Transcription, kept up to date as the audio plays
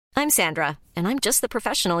I'm Sandra, and I'm just the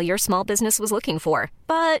professional your small business was looking for.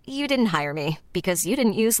 But you didn't hire me because you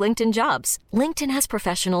didn't use LinkedIn Jobs. LinkedIn has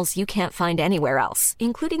professionals you can't find anywhere else,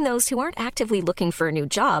 including those who aren't actively looking for a new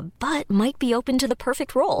job, but might be open to the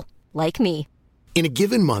perfect role, like me. In a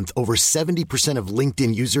given month, over 70% of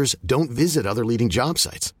LinkedIn users don't visit other leading job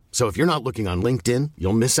sites. So if you're not looking on LinkedIn,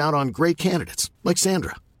 you'll miss out on great candidates like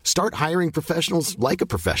Sandra. Start hiring professionals like a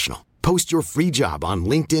professional. Post your free job on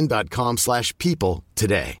linkedin.com/people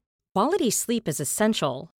today. Quality sleep is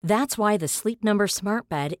essential. That's why the Sleep Number Smart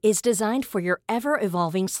Bed is designed for your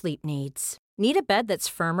ever-evolving sleep needs. Need a bed that's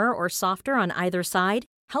firmer or softer on either side?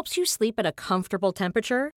 Helps you sleep at a comfortable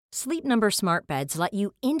temperature? Sleep Number Smart Beds let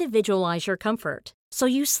you individualize your comfort, so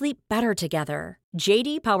you sleep better together.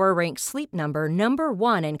 J.D. Power ranks Sleep Number number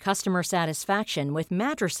 1 in customer satisfaction with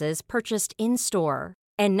mattresses purchased in-store.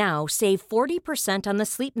 And now, save 40% on the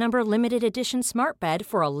Sleep Number Limited Edition Smart Bed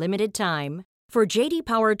for a limited time. For J.D.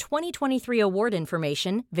 Power 2023 award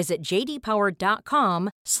information, visit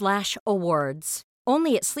jdpower.com/awards.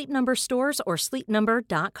 Only at Sleep Number stores or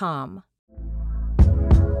sleepnumber.com.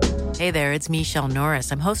 Hey there, it's Michelle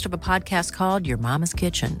Norris. I'm host of a podcast called Your Mama's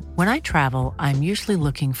Kitchen. When I travel, I'm usually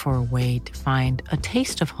looking for a way to find a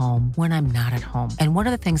taste of home when I'm not at home. And one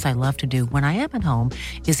of the things I love to do when I am at home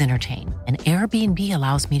is entertain. And Airbnb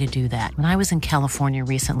allows me to do that. When I was in California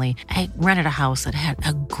recently, I rented a house that had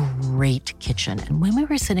a great kitchen. And when we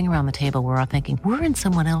were sitting around the table, we're all thinking, we're in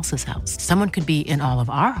someone else's house. Someone could be in all of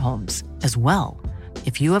our homes as well.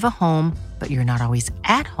 If you have a home, but you're not always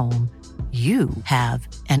at home, you have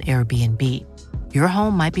an Airbnb. Your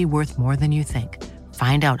home might be worth more than you think.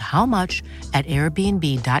 Find out how much at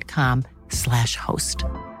airbnb.com/host.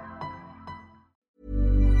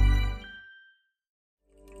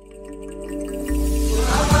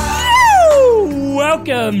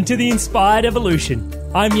 Welcome to the Inspired Evolution.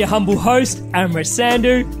 I'm your humble host, Amrit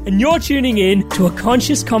Sandhu, and you're tuning in to a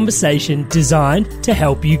conscious conversation designed to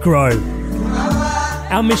help you grow.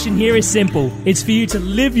 Our mission here is simple. It's for you to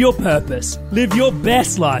live your purpose, live your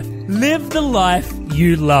best life, live the life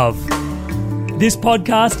you love. This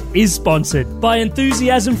podcast is sponsored by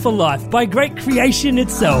Enthusiasm for Life, by Great Creation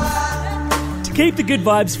itself. To keep the good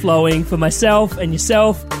vibes flowing for myself and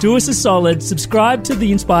yourself, do us a solid, subscribe to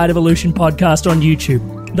the Inspired Evolution podcast on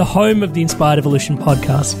YouTube, the home of the Inspired Evolution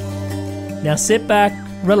podcast. Now sit back,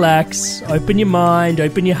 relax, open your mind,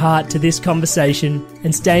 open your heart to this conversation,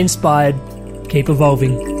 and stay inspired. Keep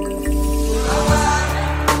evolving.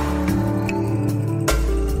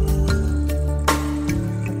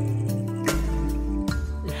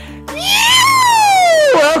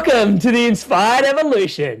 Welcome to the Inspired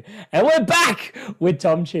Evolution. And we're back with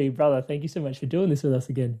Tom Chi. Brother, thank you so much for doing this with us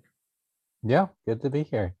again. Yeah, good to be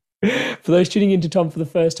here. For those tuning into Tom for the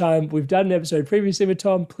first time, we've done an episode previously with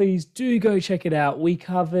Tom. Please do go check it out. We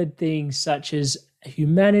covered things such as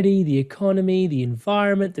humanity, the economy, the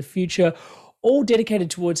environment, the future, all dedicated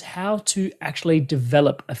towards how to actually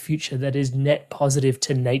develop a future that is net positive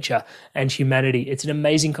to nature and humanity. It's an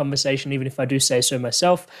amazing conversation, even if I do say so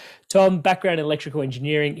myself. Tom, background in electrical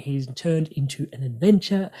engineering, he's turned into an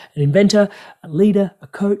inventor, a leader, a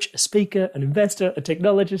coach, a speaker, an investor, a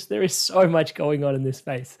technologist. There is so much going on in this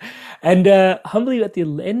space. And humbly, at the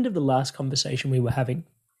end of the last conversation we were having,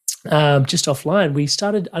 just offline, we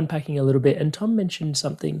started unpacking a little bit, and Tom mentioned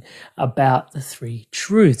something about the three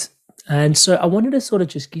truths. And so I wanted to sort of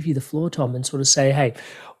just give you the floor, Tom, and sort of say, hey,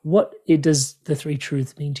 what does the three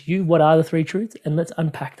truths mean to you? What are the three truths? And let's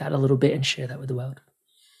unpack that a little bit and share that with the world.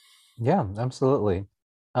 Yeah, absolutely.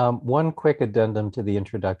 One quick addendum to the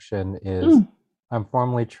introduction is I'm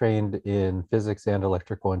formally trained in physics and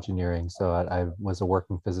electrical engineering. So I was a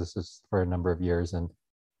working physicist for a number of years. And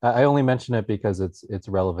I only mention it because it's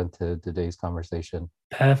relevant to today's conversation.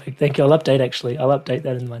 Perfect. Thank you. I'll update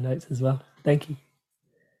that in my notes as well. Thank you.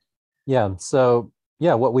 Yeah. So,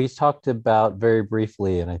 what we talked about very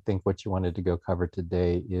briefly, and I think what you wanted to go cover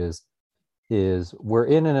today is we're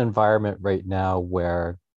in an environment right now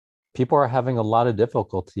where people are having a lot of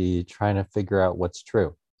difficulty trying to figure out what's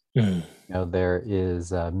true. There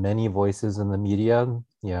is many voices in the media,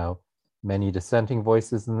 many dissenting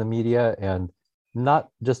voices in the media, and not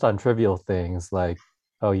just on trivial things like,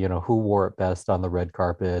 who wore it best on the red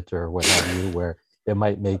carpet or what have you, where it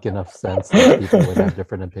might make enough sense that people would have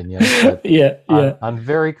different opinions. But on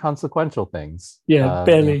very consequential things.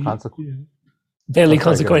 Barely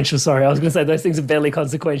consequential. Sorry, I was going to say those things are barely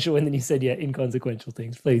consequential, and then you said, inconsequential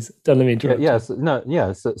things. Please don't let me interrupt.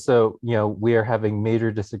 So we are having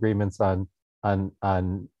major disagreements on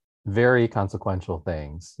very consequential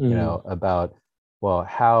things. About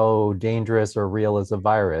how dangerous or real is a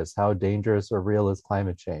virus? How dangerous or real is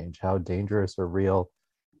climate change? How dangerous or real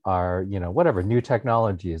are, whatever, new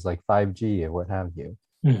technologies like 5G and what have you.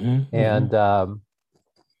 And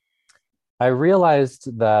I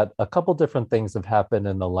realized that a couple different things have happened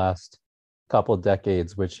in the last couple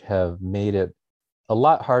decades, which have made it a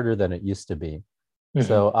lot harder than it used to be.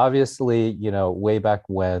 So obviously, way back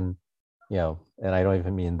when, and I don't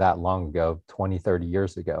even mean that long ago, 20, 30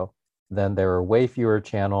 years ago, then there were way fewer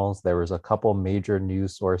channels. There was a couple major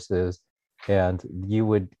news sources, and you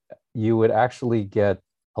would actually get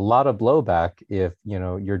a lot of blowback if,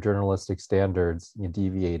 your journalistic standards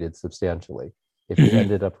deviated substantially. If you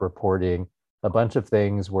ended up reporting a bunch of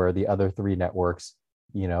things where the other three networks,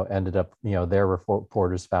 ended up, their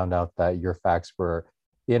reporters found out that your facts were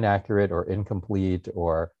inaccurate or incomplete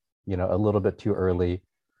or, a little bit too early.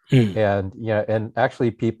 And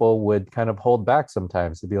actually people would kind of hold back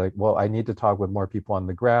sometimes to be like, well, I need to talk with more people on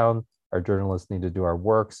the ground. Our journalists need to do our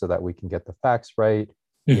work so that we can get the facts right.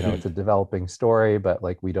 It's a developing story, but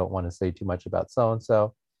like, we don't want to say too much about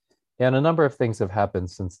so-and-so. And a number of things have happened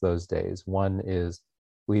since those days. One is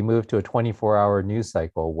we moved to a 24-hour news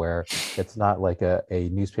cycle where it's not like a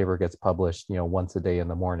newspaper gets published, once a day in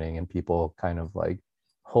the morning and people kind of like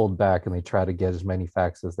hold back and they try to get as many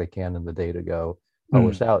facts as they can in the day to go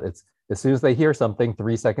published out. It's as soon as they hear something,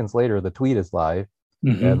 3 seconds later, the tweet is live.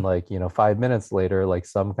 And like, 5 minutes later, like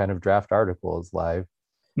some kind of draft article is live.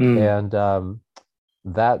 And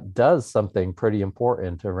that does something pretty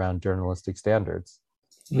important around journalistic standards.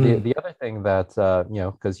 The other thing that,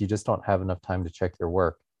 because you just don't have enough time to check your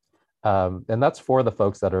work. And that's for the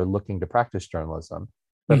folks that are looking to practice journalism.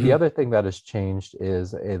 But the other thing that has changed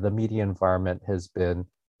is the media environment has been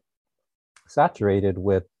saturated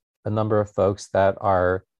with a number of folks that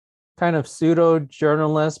are kind of pseudo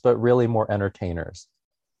journalists, but really more entertainers.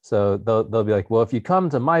 So they'll be like, well, if you come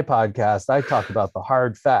to my podcast, I talk about the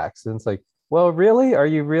hard facts. And it's like, well, really? Are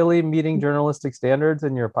you really meeting journalistic standards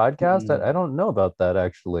in your podcast? I don't know about that,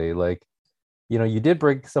 actually. Like, you did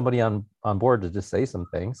bring somebody on board to just say some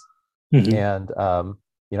things. And,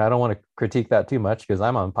 I don't want to critique that too much because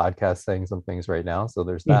I'm on podcast saying some things right now. So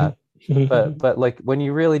there's that. But like, when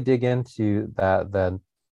you really dig into that, then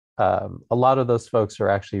a lot of those folks are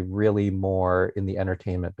actually really more in the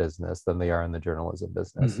entertainment business than they are in the journalism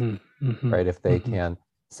business, right? If they can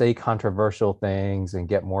say controversial things and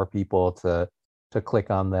get more people to click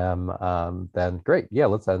on them, then great. Yeah,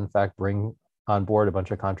 let's in fact bring on board a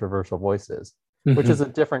bunch of controversial voices, which is a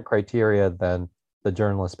different criteria than the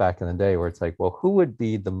journalists back in the day, where it's like, well, who would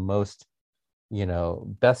be the most,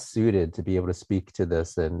 best suited to be able to speak to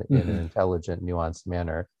this in an intelligent, nuanced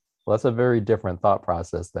manner? Well, that's a very different thought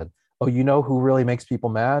process than, oh, who really makes people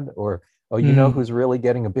mad? Or, oh, who's really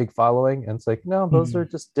getting a big following? And it's like, no, those are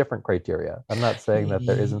just different criteria. I'm not saying that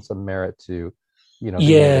there isn't some merit to,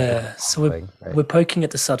 So we're poking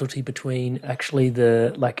at the subtlety between actually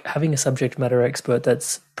having a subject matter expert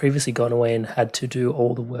that's previously gone away and had to do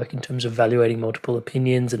all the work in terms of evaluating multiple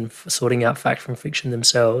opinions and sorting out fact from fiction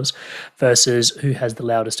themselves versus who has the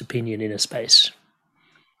loudest opinion in a space.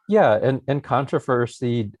 Yeah, and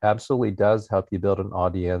controversy absolutely does help you build an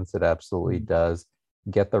audience. It absolutely does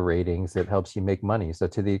get the ratings. It helps you make money. So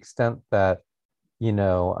to the extent that,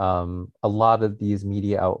 a lot of these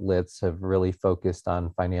media outlets have really focused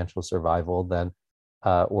on financial survival, then,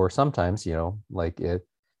 or sometimes, like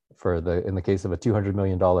in the case of a $200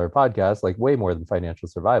 million podcast, like way more than financial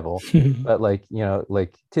survival, but like,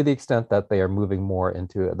 like to the extent that they are moving more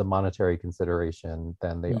into the monetary consideration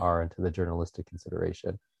than they are into the journalistic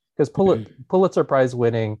consideration. Because Pulitzer Prize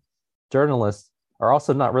winning journalists are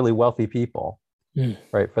also not really wealthy people,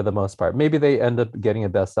 right? For the most part, maybe they end up getting a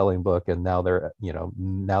best-selling book, and now they're,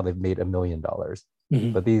 now they've made $1 million.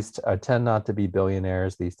 But these tend not to be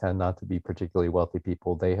billionaires. These tend not to be particularly wealthy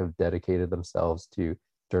people. They have dedicated themselves to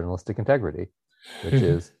journalistic integrity, which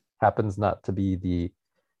happens not to be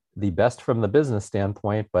the best from the business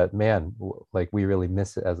standpoint, but man, like we really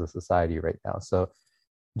miss it as a society right now. So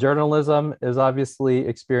journalism has obviously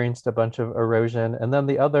experienced a bunch of erosion. And then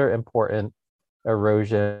the other important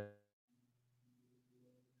erosion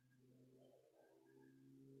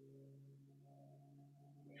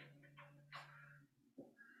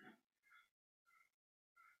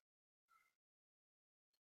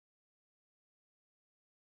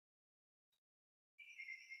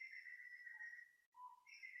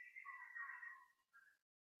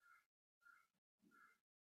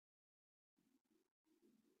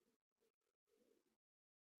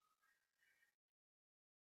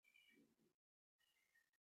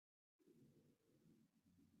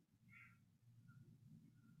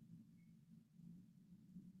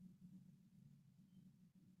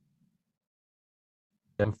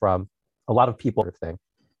from a lot of people thing.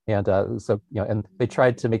 And so, and they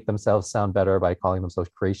tried to make themselves sound better by calling themselves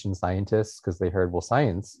creation scientists, because they heard, well,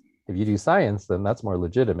 science, if you do science, then that's more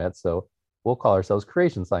legitimate. So we'll call ourselves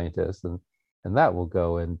creation scientists, and that will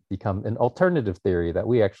go and become an alternative theory that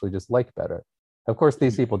we actually just like better. Of course,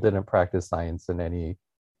 these people didn't practice science in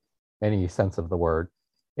any sense of the word.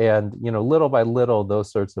 And, little by little,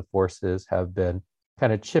 those sorts of forces have been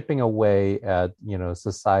kind of chipping away at,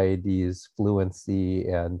 society's fluency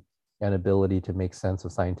and ability to make sense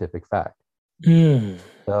of scientific fact.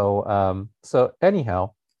 So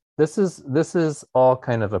anyhow, this is all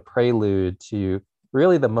kind of a prelude to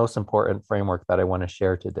really the most important framework that I want to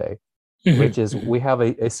share today, which is we have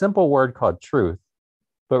a simple word called truth,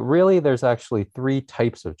 but really there's actually three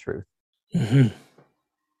types of truth.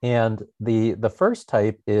 And the first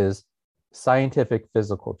type is scientific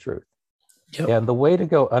physical truth. Yep. And the way to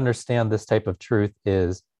go understand this type of truth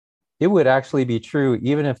is it would actually be true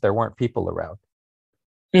even if there weren't people around.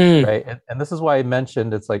 Right. And this is why I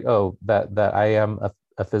mentioned it's like, that I am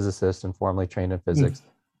a physicist and formally trained in physics.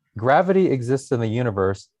 Gravity exists in the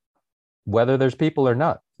universe, whether there's people or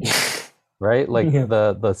not. Right. Like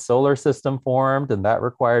the solar system formed, and that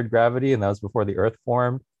required gravity, and that was before the Earth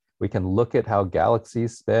formed. We can look at how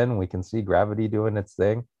galaxies spin. We can see gravity doing its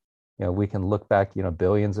thing. We can look back,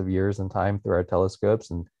 billions of years in time through our telescopes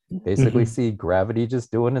and basically see gravity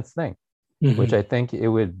just doing its thing, which I think it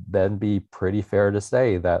would then be pretty fair to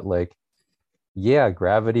say that, like, yeah,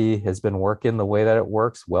 gravity has been working the way that it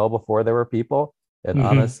works well before there were people. And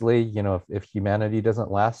honestly, if humanity doesn't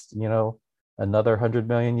last, another 100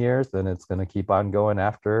 million years, then it's going to keep on going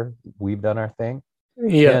after we've done our thing.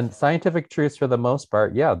 Yeah. And scientific truths, for the most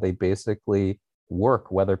part, they basically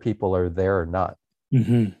work whether people are there or not.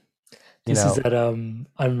 This is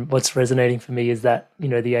that what's resonating for me is that,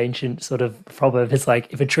 the ancient sort of proverb is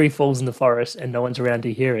like, if a tree falls in the forest and no one's around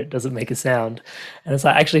to hear it, does it make a sound? And it's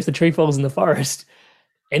like, actually, if the tree falls in the forest,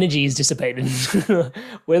 energy is dissipated.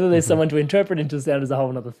 Whether there's someone to interpret into sound is a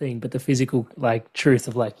whole other thing, but the physical truth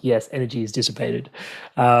of yes, energy is dissipated.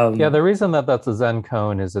 The reason that that's a Zen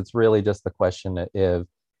cone is it's really just the question of,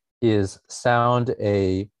 is sound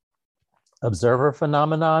a observer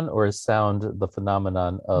phenomenon, or is sound the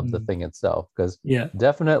phenomenon of the thing itself? Because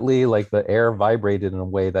definitely, like, the air vibrated in a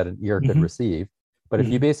way that an ear could receive. But if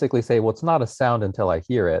you basically say, well, it's not a sound until I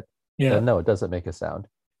hear it, then no, it doesn't make a sound.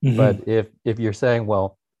 But if you're saying,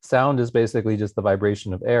 well, sound is basically just the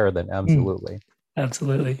vibration of air, then absolutely.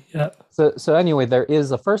 Absolutely. Yeah. So anyway, there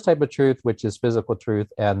is a first type of truth, which is physical truth,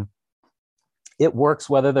 and it works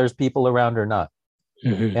whether there's people around or not.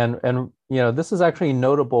 And this is actually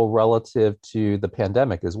notable relative to the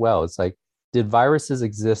pandemic as well. It's like, did viruses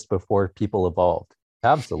exist before people evolved?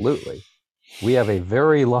 Absolutely. We have a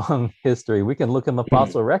very long history. We can look in the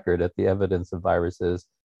fossil record at the evidence of viruses.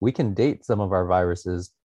 We can date some of our viruses,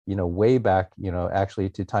 way back, actually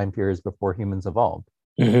to time periods before humans evolved.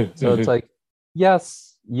 So it's like,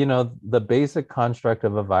 yes, the basic construct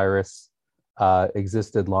of a virus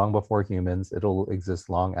existed long before humans. It'll exist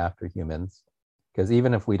long after humans. Because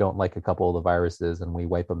even if we don't like a couple of the viruses and we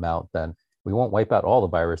wipe them out, then we won't wipe out all the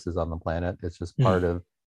viruses on the planet. It's just part of,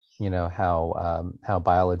 how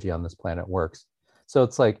biology on this planet works. So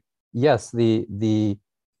it's like, yes, the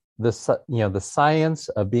science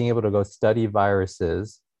of being able to go study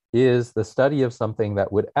viruses is the study of something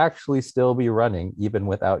that would actually still be running even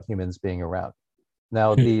without humans being around.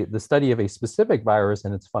 Now, the study of a specific virus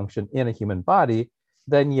and its function in a human body,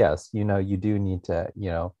 then yes, you do need to,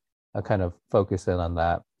 kind of focus in on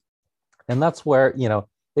that. And that's where,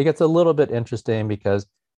 it gets a little bit interesting, because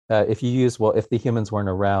if you use, well, if the humans weren't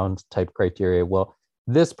around type criteria, well,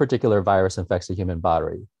 this particular virus infects a human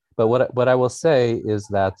body. But what I will say is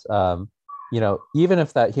that, even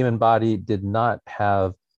if that human body did not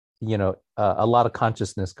have, a lot of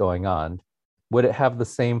consciousness going on, would it have the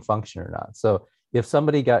same function or not? So if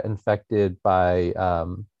somebody got infected by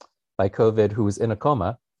COVID who was in a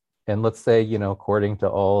coma, and let's say, according to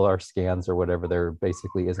all our scans or whatever, there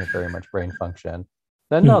basically isn't very much brain function,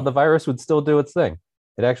 then no, the virus would still do its thing.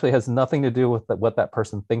 It actually has nothing to do with what that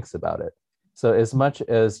person thinks about it. So as much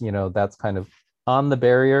as, that's kind of on the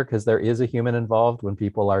barrier, because there is a human involved when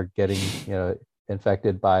people are getting,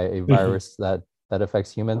 infected by a virus that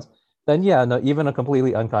affects humans, then even a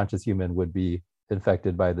completely unconscious human would be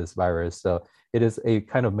infected by this virus. So it is a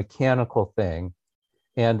kind of mechanical thing.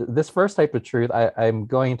 And this first type of truth, I'm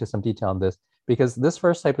going into some detail on this, because this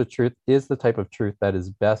first type of truth is the type of truth that is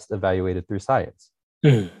best evaluated through science,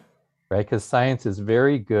 right? Because science is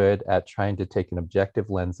very good at trying to take an objective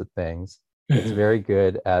lens at things. It's very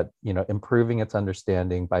good at, improving its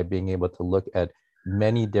understanding by being able to look at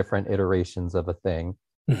many different iterations of a thing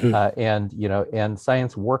And and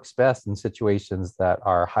science works best in situations that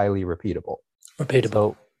are highly repeatable.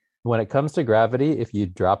 So when it comes to gravity, if you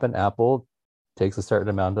drop an apple, it takes a certain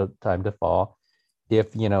amount of time to fall.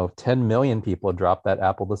 If 10 million people drop that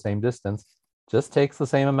apple the same distance, just takes the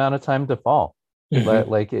same amount of time to fall. But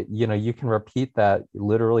you can repeat that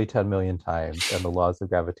literally 10 million times and the laws of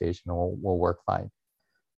gravitation will work fine.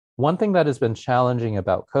 One thing that has been challenging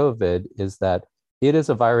about COVID is that it is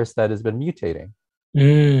a virus that has been mutating.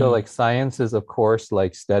 So science is, of course,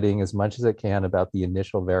 studying as much as it can about the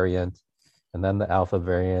initial variant, and then the alpha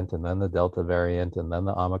variant, and then the delta variant, and then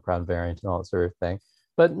the Omicron variant, and all that sort of thing.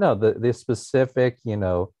 But no, the specific,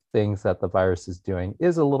 things that the virus is doing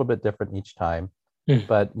is a little bit different each time.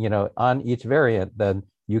 But, on each variant, then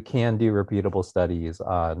you can do repeatable studies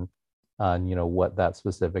on what that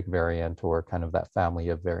specific variant or kind of that family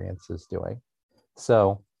of variants is doing.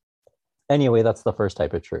 So anyway, that's the first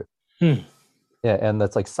type of truth. Yeah, and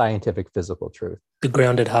that's scientific physical truth. The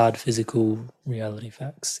grounded, hard physical reality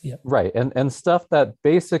facts. Yeah. Right. And stuff that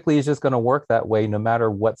basically is just going to work that way no matter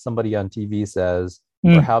what somebody on TV says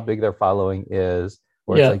or how big their following is.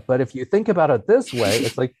 Or it's but if you think about it this way,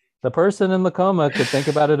 it's the person in the coma could think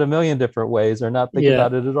about it a million different ways or not think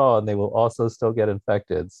about it at all, and they will also still get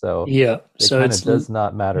infected. So it kind of does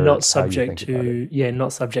not matter. Not subject to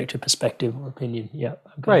not subject to perspective or opinion. Yeah.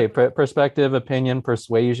 Okay. Right. Perspective, opinion,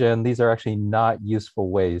 persuasion. These are actually not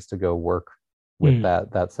useful ways to go work with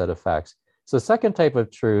that set of facts. So second type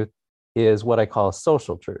of truth is what I call a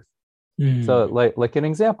social truth. So like an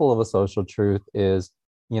example of a social truth is,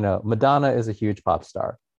 Madonna is a huge pop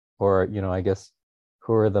star, or, I guess,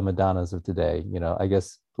 who are the Madonnas of today? I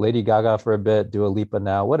guess Lady Gaga for a bit, Dua Lipa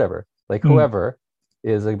now, whatever. Whoever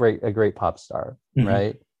is a great pop star,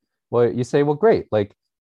 right? Well, you say, well, great.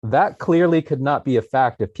 That clearly could not be a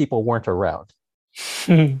fact if people weren't around,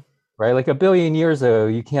 right? A billion years ago,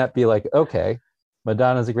 you can't be okay,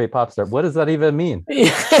 Madonna's a great pop star. What does that even mean?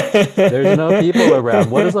 There's no people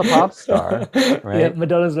around. What is a pop star? Right? Yeah,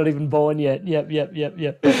 Madonna's not even born yet.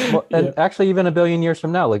 Yep. Well, and actually, even a billion years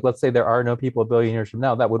from now, let's say there are no people a billion years from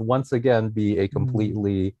now, that would once again be a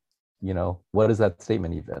completely, what is that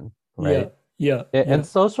statement even? Right? Yeah. And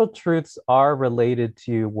social truths are related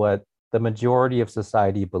to what the majority of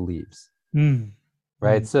society believes.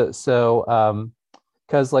 Right? So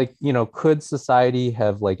because could society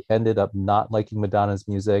have ended up not liking Madonna's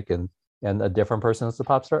music and a different person as the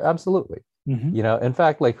pop star? Absolutely. In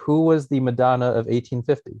fact, who was the Madonna of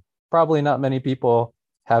 1850? Probably not many people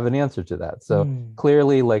have an answer to that. So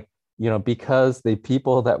clearly, because the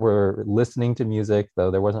people that were listening to music,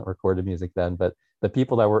 though there wasn't recorded music then, but the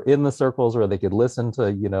people that were in the circles where they could listen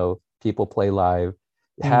to, people play live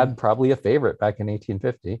had probably a favorite back in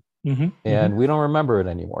 1850. And we don't remember it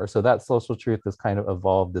anymore. So that social truth has kind of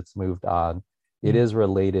evolved. It's moved on. It is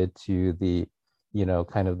related to the,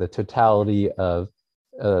 kind of the totality of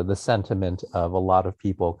the sentiment of a lot of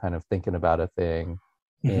people kind of thinking about a thing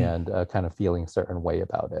and kind of feeling a certain way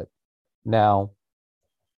about it. Now,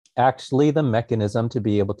 actually, the mechanism to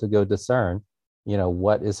be able to go discern,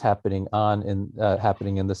 what is happening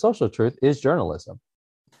happening in the social truth is journalism,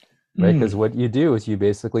 right? Because what you do is you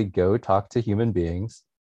basically go talk to human beings.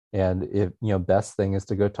 And if best thing is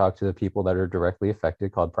to go talk to the people that are directly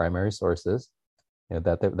affected, called primary sources,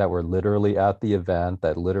 that were literally at the event,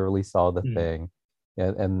 that literally saw the thing,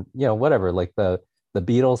 and whatever. The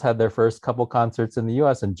Beatles had their first couple concerts in the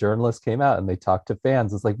U.S. and journalists came out and they talked to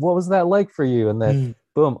fans. It's what was that like for you? And then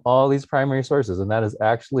boom, all these primary sources, and that is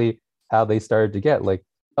actually how they started to get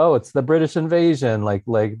oh, it's the British invasion.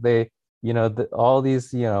 They, all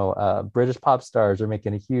these British pop stars are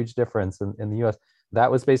making a huge difference in the U.S. That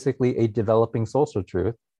was basically a developing social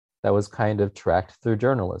truth that was kind of tracked through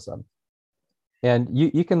journalism. And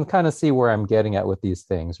you can kind of see where I'm getting at with these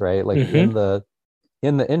things, right?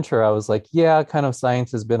 In the intro, I was kind of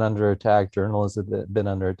science has been under attack, journalism has been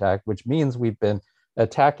under attack, which means we've been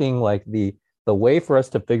attacking the way for us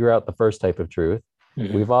to figure out the first type of truth.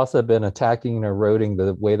 We've also been attacking and eroding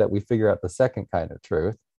the way that we figure out the second kind of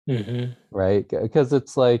truth, right? Because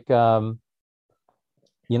it's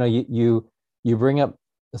you bring up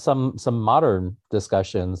some modern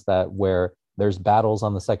discussions where there's battles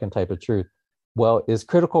on the second type of truth. Well, is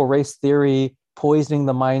critical race theory poisoning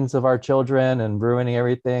the minds of our children and ruining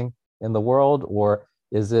everything in the world, or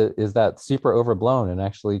is that super overblown? And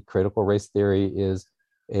actually, critical race theory is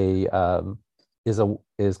kind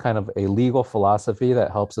of a legal philosophy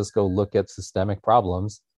that helps us go look at systemic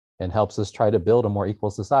problems and helps us try to build a more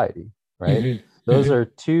equal society, right? Those are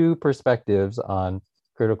two perspectives on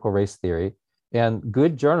critical race theory. And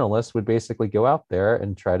good journalists would basically go out there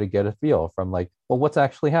and try to get a feel from well, what's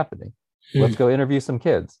actually happening? Let's go interview some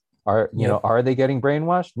kids. Are they getting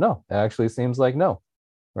brainwashed? No, it actually seems like no.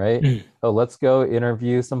 Right. Oh, let's go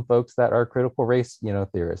interview some folks that are critical race,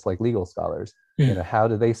 theorists, like legal scholars. How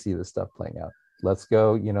do they see this stuff playing out? Let's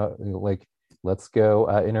go, interview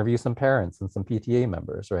some parents and some PTA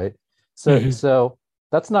members, right? So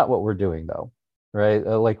that's not what we're doing, though, right?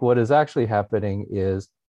 Like what is actually happening is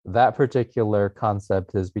that particular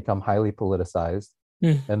concept has become highly politicized,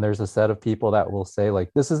 and there's a set of people that will say,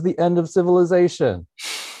 like, this is the end of civilization,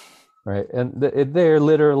 right? And they're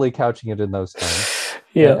literally couching it in those terms.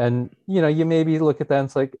 Yeah. And you maybe look at that and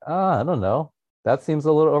it's like, I don't know, that seems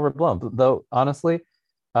a little overblown. Though honestly,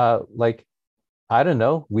 I don't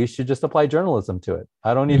know, we should just apply journalism to it.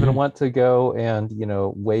 I don't even want to go and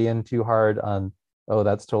weigh in too hard on, oh,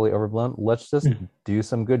 that's totally overblown. Let's just do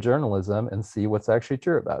some good journalism and see what's actually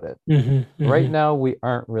true about it. Right now, we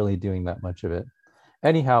aren't really doing that much of it.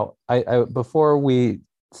 Anyhow, I before we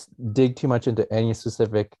dig too much into any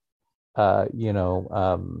specific,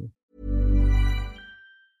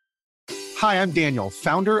 Hi, I'm Daniel,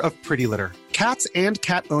 founder of Pretty Litter. Cats and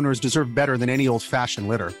cat owners deserve better than any old-fashioned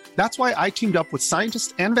litter. That's why I teamed up with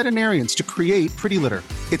scientists and veterinarians to create Pretty Litter.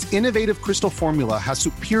 Its innovative crystal formula has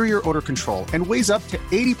superior odor control and weighs up to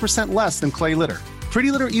 80% less than clay litter.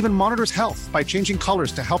 Pretty Litter even monitors health by changing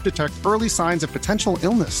colors to help detect early signs of potential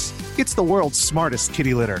illness. It's the world's smartest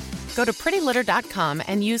kitty litter. Go to prettylitter.com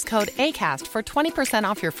and use code ACAST for 20%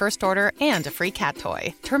 off your first order and a free cat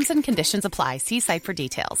toy. Terms and conditions apply. See site for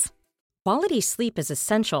details. Quality sleep is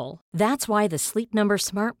essential. That's why the Sleep Number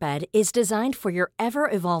Smart Bed is designed for your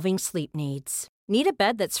ever-evolving sleep needs. Need a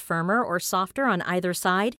bed that's firmer or softer on either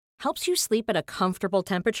side? Helps you sleep at a comfortable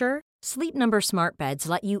temperature? Sleep Number Smart Beds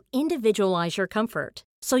let you individualize your comfort,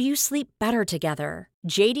 so you sleep better together.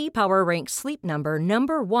 J.D. Power ranks Sleep Number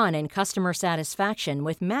number 1 in customer satisfaction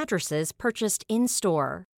with mattresses purchased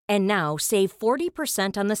in-store. And now, save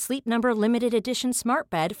 40% on the Sleep Number Limited Edition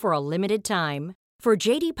Smart Bed for a limited time. For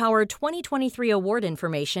J.D. Power 2023 award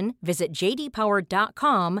information, visit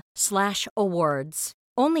jdpower.com/awards.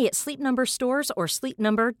 Only at Sleep Number stores or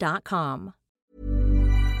sleepnumber.com.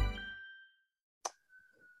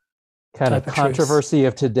 Kind of controversy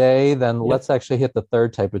of today, then let's actually hit the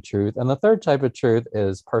third type of truth. And the third type of truth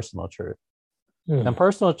is personal truth. And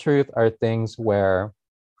personal truth are things where,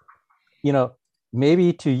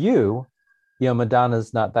 maybe to you,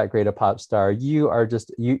 Madonna's not that great a pop star. You are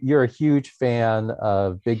just, you're a huge fan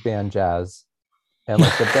of big band jazz and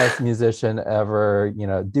like the best musician ever,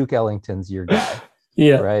 Duke Ellington's your guy.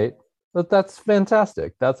 Right. But that's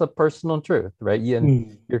fantastic. That's a personal truth, right?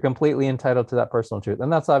 You're completely entitled to that personal truth.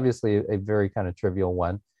 And that's obviously a very kind of trivial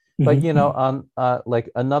one. But, on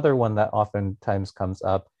like another one that oftentimes comes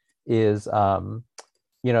up is,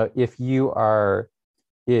 if you are,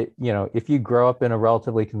 if you grow up in a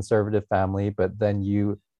relatively conservative family, but then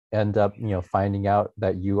you end up, finding out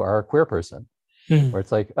that you are a queer person, where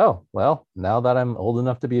it's like, oh, well, now that I'm old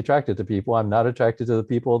enough to be attracted to people, I'm not attracted to the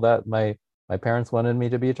people that my parents wanted me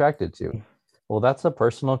to be attracted to. Well, that's a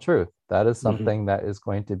personal truth. That is something that is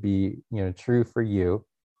going to be, true for you,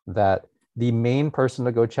 that the main person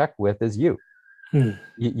to go check with is you.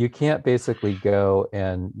 You can't basically go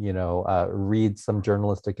and, read some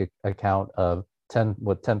journalistic account of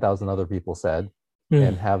 10,000 other people said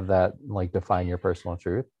and have that like define your personal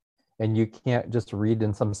truth. And you can't just read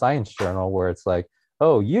in some science journal where it's like,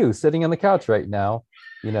 oh, you sitting on the couch right now,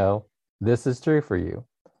 this is true for you.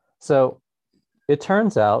 So it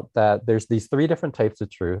turns out that there's these three different types of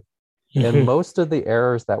truth. And most of the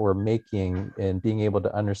errors that we're making in being able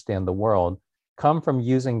to understand the world come from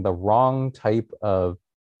using the wrong type of,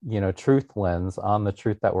 truth lens on the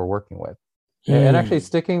truth that we're working with. And actually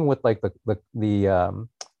sticking with like the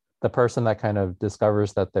person that kind of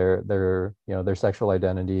discovers that their sexual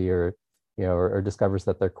identity or discovers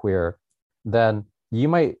that they're queer, then you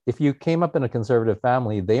might, if you came up in a conservative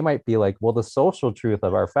family, they might be like, well, the social truth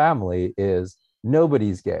of our family is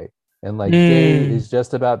nobody's gay, and like gay is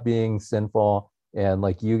just about being sinful, and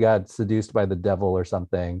like you got seduced by the devil or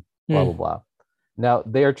something, blah blah blah. Now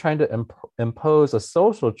they are trying to impose a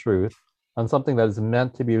social truth on something that is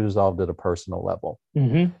meant to be resolved at a personal level.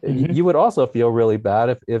 You would also feel really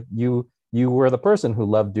bad if you were the person who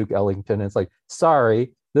loved Duke Ellington. And it's like,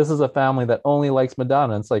 sorry, this is a family that only likes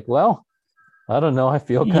Madonna. And it's like, well, I don't know, I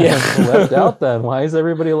feel kind of left out then. Why is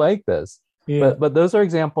everybody like this? But those are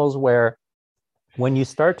examples where when you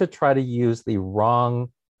start to try to use the wrong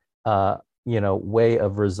way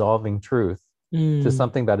of resolving truth to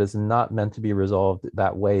something that is not meant to be resolved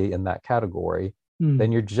that way in that category,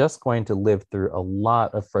 then you're just going to live through a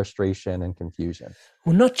lot of frustration and confusion.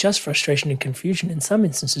 Well, not just frustration and confusion. In some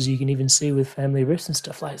instances, you can even see with family rifts and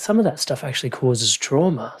stuff, like some of that stuff actually causes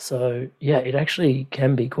trauma. So yeah, it actually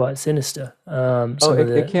can be quite sinister.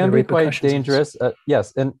 It can be quite dangerous.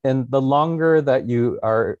 Yes, and the longer that you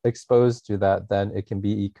are exposed to that, then it can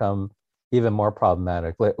become even more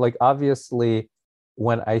problematic. Like obviously,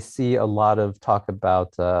 when I see a lot of talk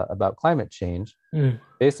about climate change,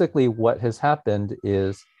 basically what has happened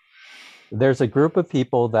is there's a group of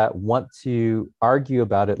people that want to argue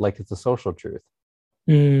about it like it's a social truth,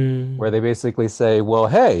 where they basically say, well,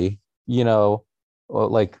 hey, in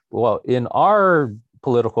our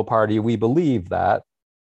political party, we believe that.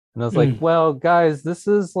 And I was like, well, guys, this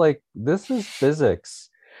is physics.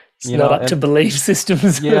 It's not up to belief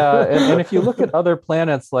systems. Yeah. And if you look at other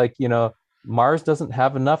planets, like, Mars doesn't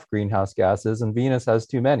have enough greenhouse gases and Venus has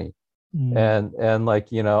too many. And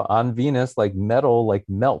on Venus, like metal like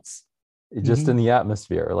melts just in the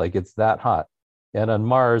atmosphere, like it's that hot. And on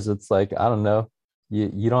Mars, it's like, I don't know,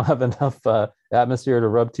 you don't have enough atmosphere to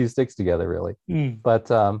rub two sticks together, really. But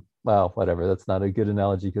well, whatever, that's not a good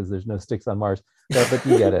analogy because there's no sticks on Mars, but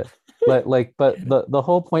you get it. But the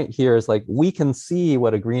whole point here is like we can see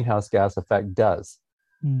what a greenhouse gas effect does.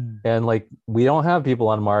 And like we don't have people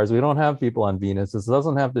on Mars, we don't have people on Venus. This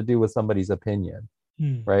doesn't have to do with somebody's opinion,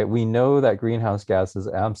 right? We know that greenhouse gases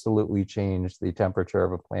absolutely change the temperature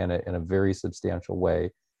of a planet in a very substantial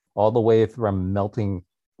way, all the way from melting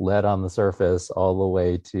lead on the surface, all the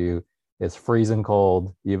way to it's freezing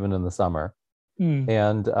cold even in the summer.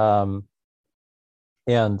 And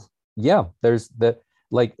yeah, there's that,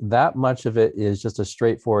 like that much of it is just a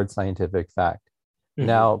straightforward scientific fact.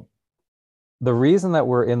 Now, the reason that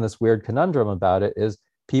we're in this weird conundrum about it is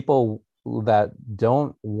people that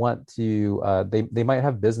don't want to, they might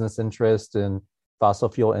have business interest in fossil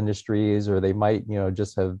fuel industries, or they might,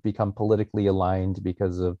 just have become politically aligned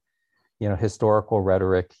because of, historical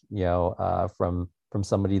rhetoric, from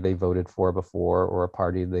somebody they voted for before or a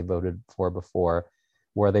party they voted for before,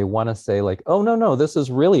 where they want to say like, oh, no, this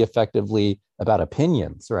is really effectively about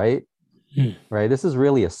opinions, right? Right. This is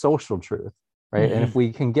really a social truth. Right. And if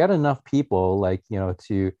we can get enough people like,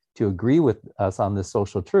 to agree with us on this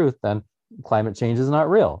social truth, then climate change is not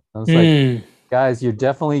real. And it's like, guys, you're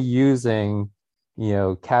definitely using,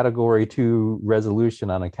 category 2 resolution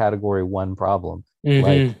on a category 1 problem.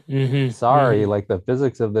 Sorry, like the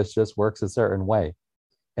physics of this just works a certain way.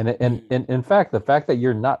 And in fact, the fact that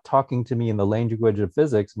you're not talking to me in the language of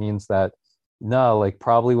physics means that no, like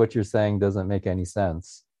probably what you're saying doesn't make any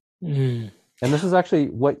sense. And this is actually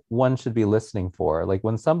what one should be listening for. Like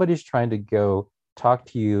when somebody's trying to go talk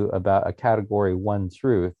to you about a category 1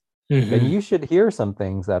 truth, then you should hear some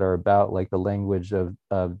things that are about like the language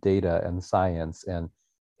of data and science and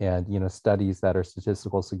studies that are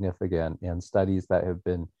statistical significant and studies that have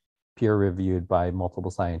been peer reviewed by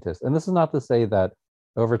multiple scientists. And this is not to say that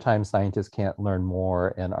over time scientists can't learn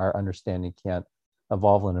more and our understanding can't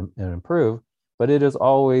evolve and improve, but it is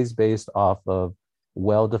always based off of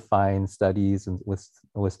well-defined studies and with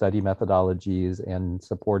study methodologies and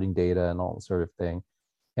supporting data and all that sort of thing.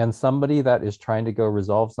 And somebody that is trying to go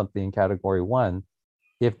resolve something in category 1,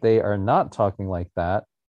 if they are not talking like that,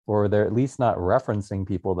 or they're at least not referencing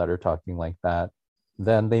people that are talking like that,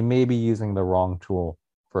 then they may be using the wrong tool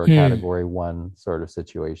for a category 1 sort of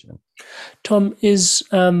situation. Tom, is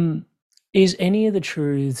any of the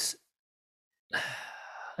truths,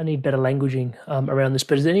 I need better languaging around this,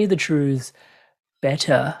 but is any of the truths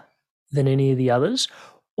better than any of the others,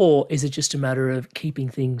 or is it just a matter of keeping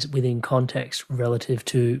things within context relative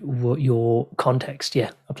to what your context?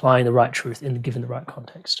 Yeah, applying the right truth in given the right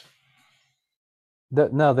context.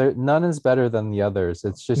 None is better than the others.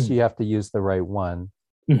 It's just you have to use the right one.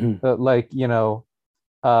 But like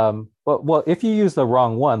well, if you use the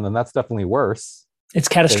wrong one, then that's definitely worse. It's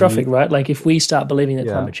catastrophic, right? Like if we start believing that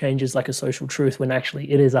climate change is like a social truth when actually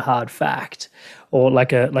it is a hard fact, or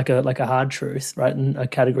like a hard truth, right? And a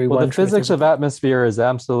category 1 the physics of atmosphere is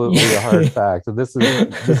absolutely a hard fact. This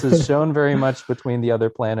is shown very much between the other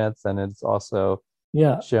planets, and it's also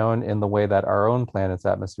shown in the way that our own planet's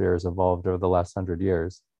atmosphere has evolved over the last 100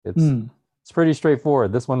 years. It's pretty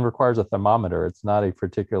straightforward. This one requires a thermometer. It's not a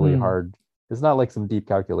particularly hard. It's not like some deep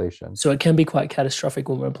calculation. So it can be quite catastrophic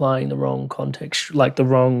when we're applying the wrong context, like the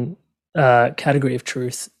wrong category of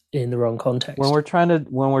truth in the wrong context. When we're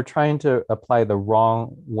trying to apply the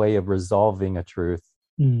wrong way of resolving a truth,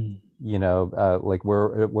 like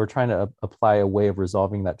we're trying to apply a way of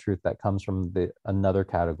resolving that truth that comes from another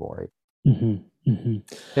category. And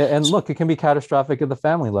look, it can be catastrophic at the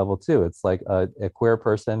family level too. It's like a queer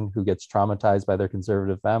person who gets traumatized by their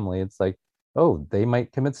conservative family. It's like, oh, they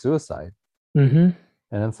might commit suicide. Mm-hmm.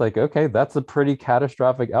 And it's like, okay, that's a pretty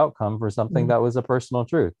catastrophic outcome for something that was a personal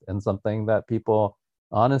truth and something that people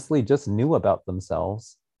honestly just knew about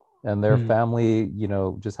themselves, and their family,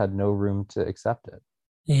 just had no room to accept it.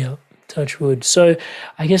 Yeah, touch wood. So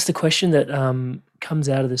I guess the question that comes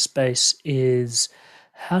out of this space is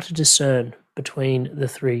how to discern between the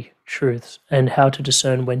three truths and how to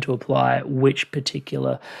discern when to apply which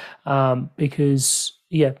particular, because,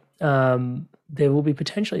 there will be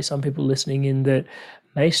potentially some people listening in that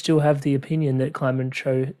may still have the opinion that climate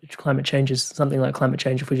change is something like climate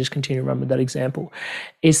change, if we just continue to run with that example,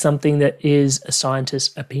 is something that is a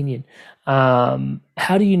scientist's opinion.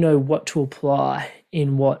 How do you know what to apply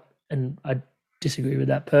in what? And I disagree with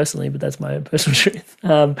that personally, but that's my own personal truth.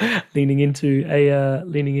 Leaning into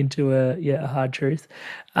a hard truth.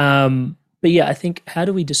 But yeah, I think, how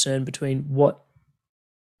do we discern between what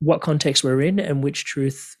context we're in and which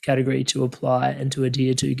truth category to apply and to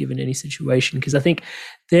adhere to given any situation? Because I think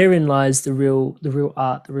therein lies the real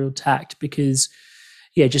art, the real tact. Because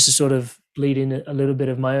just to sort of bleed in a little bit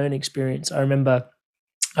of my own experience, I remember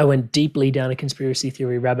I went deeply down a conspiracy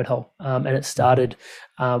theory rabbit hole, and it started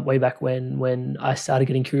way back when I started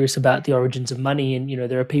getting curious about the origins of money. And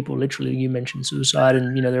there are people, literally, you mentioned suicide,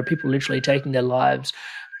 and there are people literally taking their lives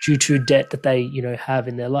due to debt that they have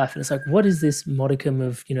in their life. And it's like, what is this modicum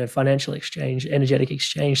of financial exchange, energetic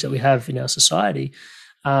exchange that we have in our society,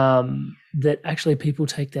 that actually people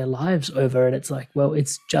take their lives over? And it's like, well,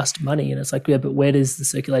 it's just money. And it's like, yeah, but where does the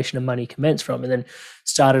circulation of money commence from? And then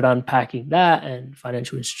started unpacking that, and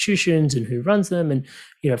financial institutions and who runs them. And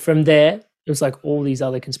from there, it was like all these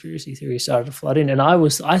other conspiracy theories started to flood in. And I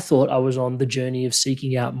thought I was on the journey of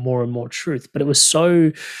seeking out more and more truth, but it was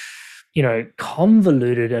so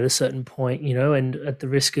convoluted at a certain point, and at the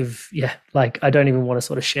risk of, I don't even want to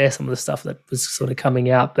sort of share some of the stuff that was sort of coming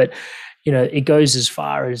out, but, it goes as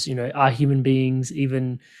far as, are human beings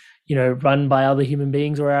even, run by other human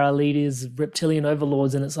beings, or are our leaders reptilian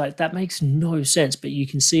overlords? And it's like, that makes no sense, but you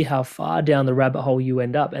can see how far down the rabbit hole you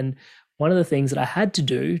end up. And one of the things that I had to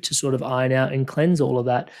do to sort of iron out and cleanse all of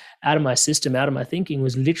that out of my system, out of my thinking,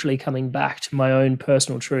 was literally coming back to my own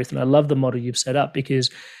personal truth. And I love the model you've set up,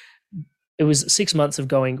 because it was 6 months of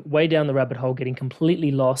going way down the rabbit hole, getting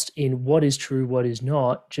completely lost in what is true, what is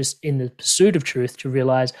not, just in the pursuit of truth, to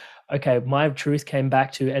realize, okay, my truth came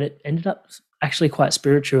back to, and it ended up actually quite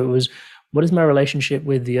spiritual. It was, what is my relationship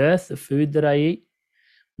with the earth, the food that I eat?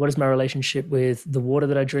 What is my relationship with the water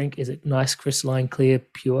that I drink? Is it nice, crystalline, clear,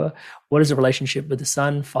 pure? What is the relationship with the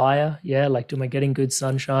sun, fire? Yeah, like, am I getting good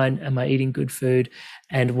sunshine? Am I eating good food?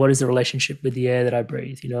 And what is the relationship with the air that I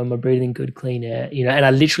breathe? Am I breathing good, clean air? And I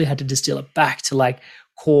literally had to distill it back to like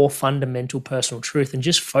core, fundamental personal truth, and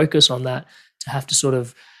just focus on that, to have to sort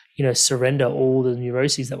of, surrender all the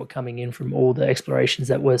neuroses that were coming in from all the explorations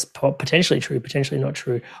that was potentially true, potentially not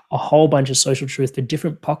true, a whole bunch of social truth for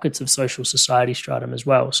different pockets of social society stratum as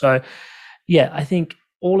well. So, I think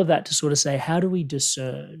all of that to sort of say, how do we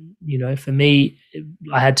discern? For me,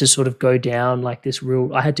 I had to sort of go down like this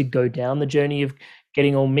I had to go down the journey of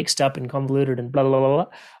getting all mixed up and convoluted and blah, blah, blah, blah,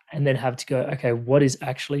 and then have to go, okay, what is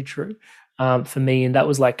actually true? For me. And that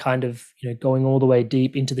was like kind of, going all the way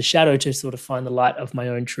deep into the shadow to sort of find the light of my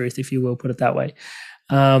own truth, if you will, put it that way.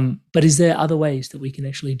 But is there other ways that we can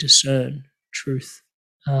actually discern truth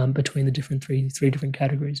between the three different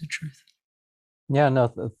categories of truth? Yeah,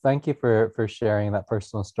 no, thank you for sharing that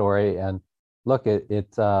personal story. And look,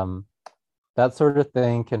 that sort of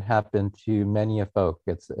thing can happen to many a folk.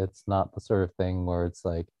 It's not the sort of thing where it's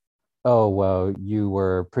like, oh, well, you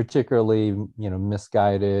were particularly,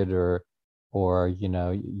 misguided, or you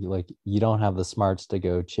don't have the smarts to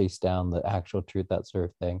go chase down the actual truth, that sort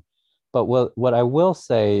of thing. But what I will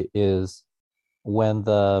say is, when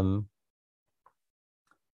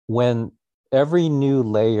every new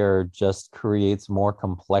layer just creates more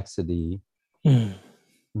complexity,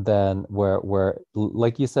 then where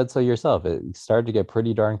like you said so yourself, it started to get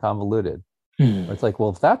pretty darn convoluted. Where it's like, well,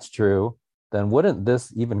 if that's true, then wouldn't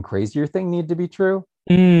this even crazier thing need to be true?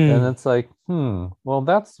 And it's like, well,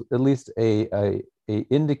 that's at least a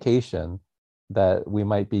indication that we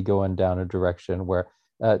might be going down a direction where,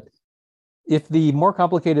 if the more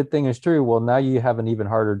complicated thing is true, well, now you have an even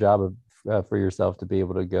harder job for yourself to be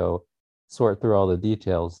able to go sort through all the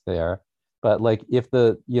details there. But like, if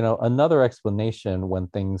another explanation when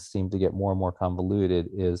things seem to get more and more convoluted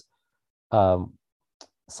is,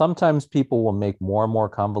 sometimes people will make more and more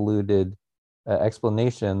convoluted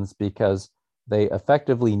explanations because they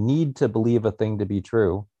effectively need to believe a thing to be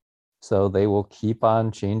true. So they will keep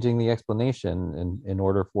on changing the explanation in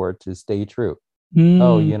order for it to stay true.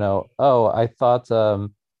 I thought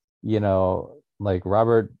like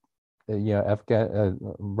Robert,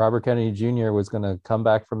 Robert Kennedy Jr. was going to come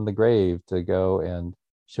back from the grave to go and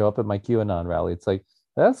show up at my QAnon rally. It's like,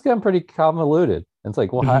 that's getting pretty convoluted. And it's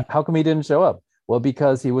like, well, how come he didn't show up? Well,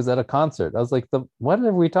 because he was at a concert. I was like, what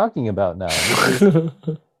are we talking about now?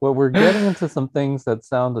 Well, we're getting into some things that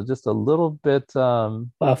sound just a little bit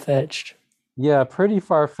far-fetched. Yeah, pretty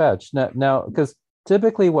far-fetched. Now, because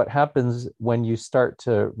typically what happens when you start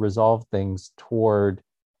to resolve things toward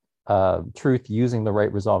truth using the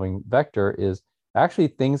right resolving vector is actually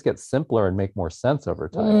things get simpler and make more sense over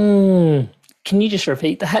time. Can you just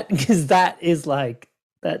repeat that? Because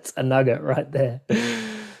that's a nugget right there.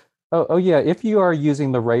 Oh yeah. If you are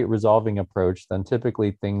using the right resolving approach, then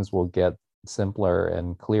typically things will get simpler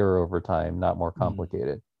and clearer over time, not more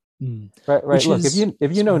complicated. Right. Look,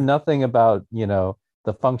 if you know nothing about,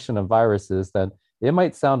 the function of viruses, then it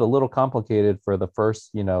might sound a little complicated for the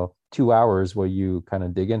first, 2 hours where you kind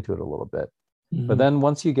of dig into it a little bit. But then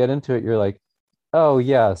once you get into it, you're like, oh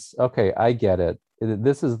yes, okay, I get it.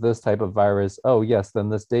 This is this type of virus. Oh yes, then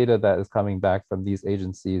this data that is coming back from these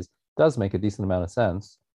agencies does make a decent amount of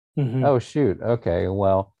sense. Oh shoot, okay,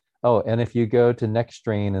 well, and if you go to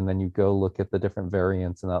NextStrain and then you go look at the different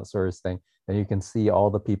variants and that sort of thing, then you can see all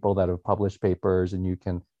the people that have published papers, and you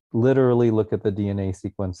can literally look at the DNA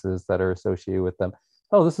sequences that are associated with them.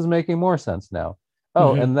 Oh, this is making more sense now.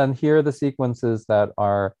 Oh, and then here are the sequences that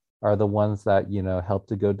are the ones that, help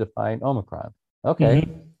to go define Omicron. Okay,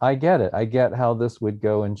 I get it. I get how this would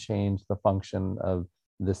go and change the function of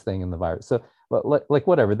this thing in the virus. So, but like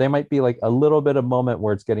whatever, there might be like a little bit of moment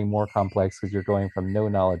where it's getting more complex because you're going from no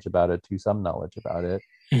knowledge about it to some knowledge about it.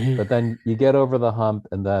 But then you get over the hump,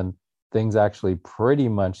 and then things actually pretty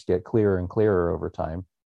much get clearer and clearer over time.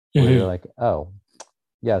 Where you're like, oh,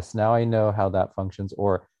 yes, now I know how that functions.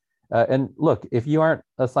 Or, and look, if you aren't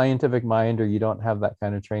a scientific mind or you don't have that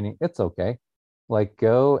kind of training, it's okay. Like,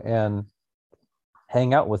 go and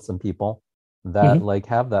hang out with some people that like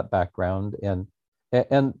have that background. And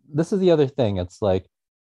this is the other thing. It's like,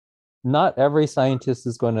 not every scientist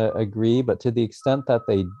is going to agree, but to the extent that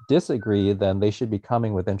they disagree, then they should be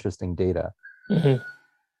coming with interesting data.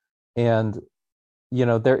 And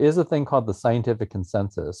there is a thing called the scientific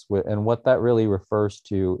consensus, and what that really refers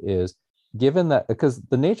to is, given that, because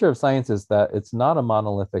the nature of science is that it's not a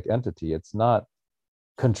monolithic entity, it's not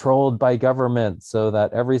controlled by government so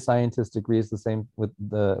that every scientist agrees the same with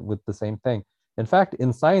the same thing. In fact,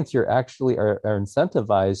 in science, you're actually are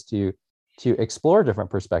incentivized to explore different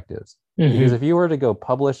perspectives. Because if you were to go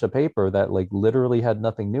publish a paper that like literally had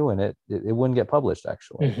nothing new in it, it wouldn't get published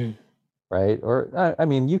actually, right? Or I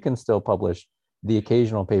mean, you can still publish the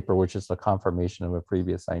occasional paper, which is a confirmation of a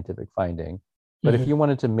previous scientific finding. But if you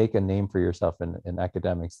wanted to make a name for yourself in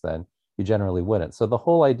academics, then you generally wouldn't. So the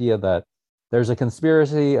whole idea that there's a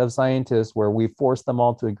conspiracy of scientists where we force them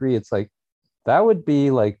all to agree, it's like, that would be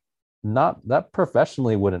like, not, that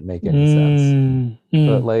professionally wouldn't make any sense.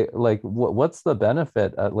 But what's the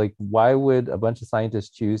benefit? Like, why would a bunch of scientists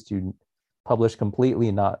choose to publish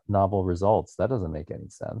completely not novel results? That doesn't make any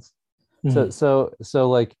sense. So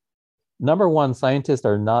like, number one, scientists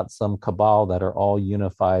are not some cabal that are all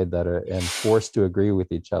unified that are and forced to agree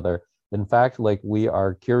with each other. In fact, like, we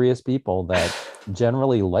are curious people that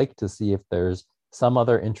generally like to see if there's some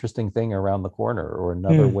other interesting thing around the corner or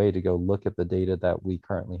another way to go look at the data that we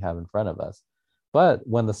currently have in front of us. But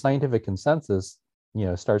when the scientific consensus,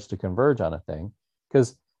 starts to converge on a thing,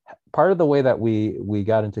 because part of the way that we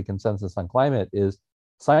got into consensus on climate is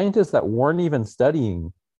scientists that weren't even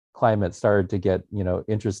studying climate started to get,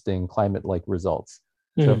 interesting climate-like results.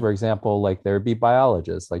 So for example, like, there'd be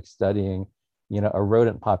biologists like studying, a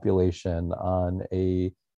rodent population on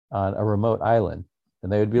a remote island.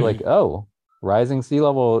 And they would be like, oh, rising sea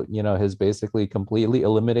level, has basically completely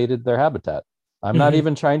eliminated their habitat. I'm not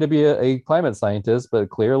even trying to be a climate scientist, but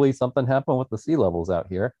clearly something happened with the sea levels out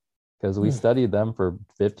here because we studied them for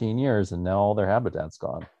 15 years and now all their habitat's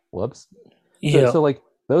gone. Whoops. So like,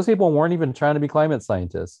 those people weren't even trying to be climate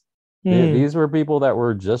scientists. These were people that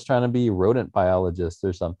were just trying to be rodent biologists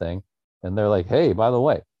or something. And they're like, hey, by the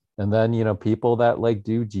way. And then, people that like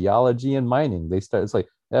do geology and mining, it's like,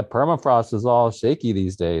 yeah, permafrost is all shaky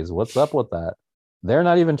these days. What's up with that? They're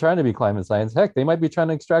not even trying to be climate science. Heck, they might be trying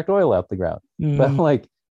to extract oil out the ground. But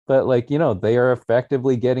they are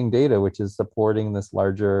effectively getting data, which is supporting this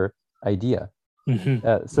larger idea.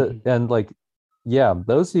 Those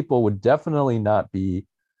people would definitely not be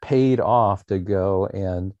paid off to go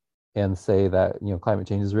and say that, climate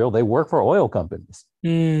change is real. They work for oil companies,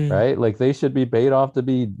 right? Like, they should be paid off to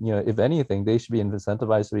be, if anything, they should be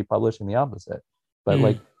incentivized to be publishing the opposite. But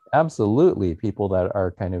like, absolutely, people that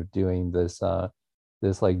are kind of doing this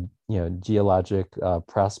like, geologic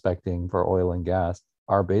prospecting for oil and gas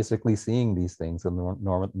are basically seeing these things in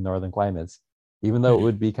the northern climates, even though it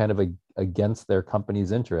would be kind of against their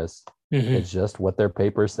company's interests. It's just what their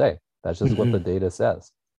papers say. That's just what the data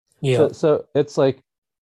says. Yeah. So it's like,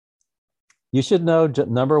 you should know,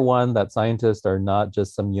 number one, that scientists are not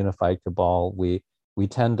just some unified cabal. We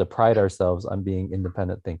tend to pride ourselves on being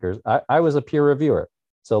independent thinkers. I was a peer reviewer.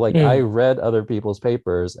 So like I read other people's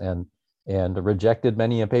papers and rejected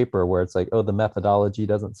many a paper where it's like, oh, the methodology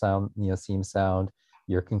doesn't seem sound.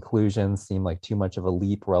 Your conclusions seem like too much of a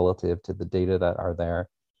leap relative to the data that are there.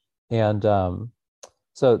 And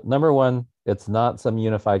so number one, it's not some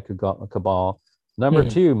unified cabal. Number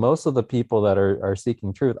two, most of the people that are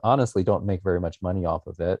seeking truth honestly don't make very much money off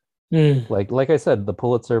of it. Like I said, the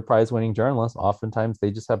Pulitzer Prize winning journalists, oftentimes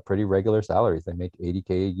they just have pretty regular salaries. They make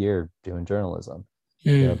 $80K a year doing journalism.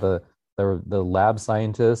 The lab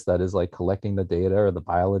scientist that is like collecting the data, or the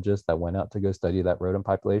biologist that went out to go study that rodent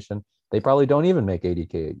population, they probably don't even make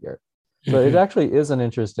 $80K a year. So it actually is an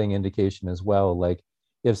interesting indication as well. Like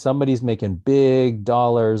if somebody's making big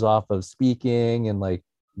dollars off of speaking and like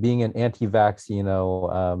being an anti-vax,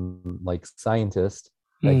 like scientist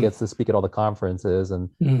that gets to speak at all the conferences, and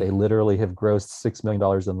they literally have grossed $6 million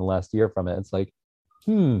in the last year from it. It's like,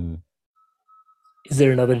 is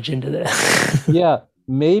there another agenda there? Yeah,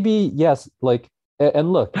 maybe, yes. Like,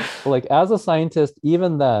 and look, like as a scientist,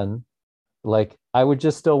 even then, like I would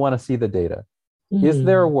just still want to see the data. Is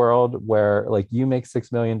there a world where like you make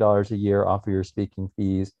 $6 million a year off of your speaking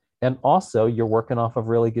fees, and also you're working off of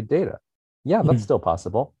really good data? Yeah, that's still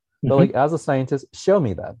possible. But like as a scientist, show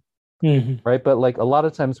me that. Right. But like a lot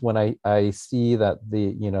of times when I see that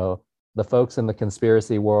the folks in the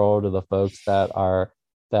conspiracy world, or the folks that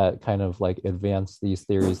kind of like advance these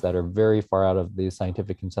theories that are very far out of the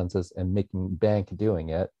scientific consensus and making bank doing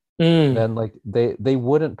it, then like they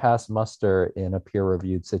wouldn't pass muster in a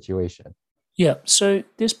peer-reviewed situation. Yeah. So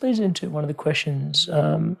this plays into one of the questions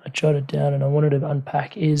I jotted down and I wanted to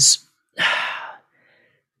unpack is,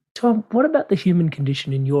 Tom, what about the human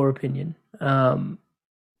condition, in your opinion,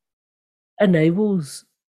 enables,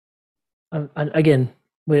 again,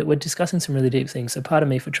 we're discussing some really deep things, so pardon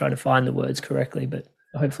me for trying to find the words correctly, but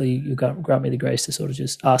hopefully you grant me the grace to sort of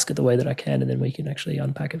just ask it the way that I can, and then we can actually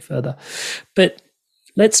unpack it further. But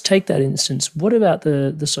let's take that instance. What about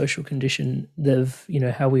the social condition of,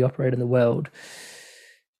 how we operate in the world?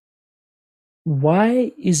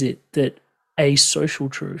 Why is it that a social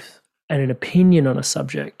truth and an opinion on a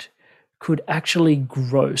subject could actually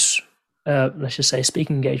gross, let's just say,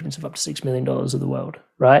 speaking engagements of up to $6 million of the world,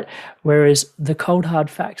 right? Whereas the cold hard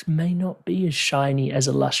facts may not be as shiny, as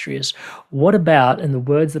illustrious. What about, and the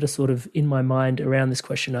words that are sort of in my mind around this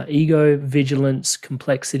question are ego, vigilance,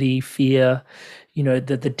 complexity, fear,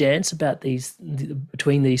 the dance about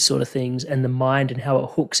between these sort of things, and the mind and how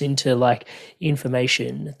it hooks into like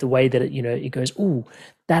information, the way that it goes, ooh,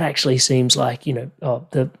 that actually seems like,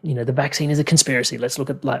 the vaccine is a conspiracy. Let's look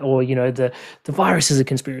at the virus is a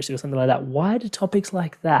conspiracy or something like that. Why do topics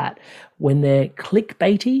like that, when they're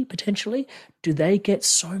clickbaity potentially, do they get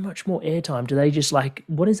so much more airtime? Do they just like,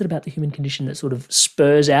 what is it about the human condition that sort of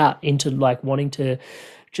spurs out into like wanting to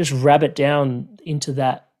just rabbit down into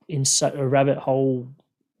that, in such a rabbit hole,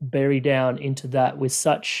 bury down into that with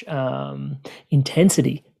such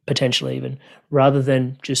intensity, potentially even, rather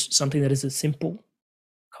than just something that is a simple,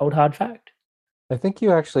 cold hard fact? I think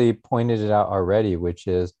you actually pointed it out already, which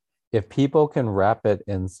is if people can wrap it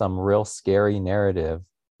in some real scary narrative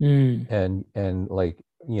and like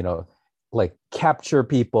capture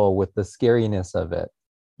people with the scariness of it,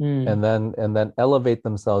 and then elevate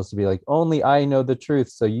themselves to be like, only I know the truth,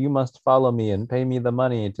 so you must follow me and pay me the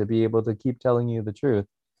money to be able to keep telling you the truth,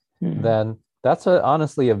 then that's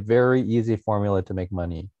honestly a very easy formula to make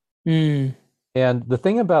money. And the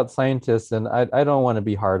thing about scientists, and I don't want to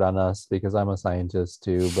be hard on us because I'm a scientist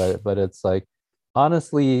too, but it's like,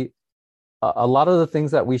 honestly, a lot of the things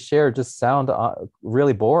that we share just sound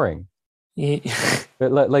really boring.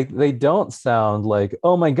 Like they don't sound like,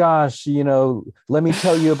 oh my gosh, let me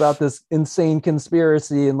tell you about this insane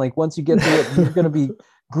conspiracy, and like once you get to it, you're going to be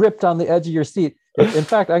gripped on the edge of your seat. In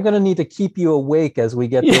fact, I'm going to need to keep you awake as we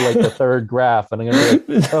get to like the third graph, and I'm going to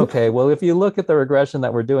be like, okay, well, if you look at the regression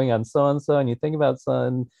that we're doing on so and so, and you think about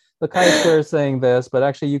the chi-square is saying this, but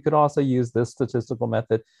actually you could also use this statistical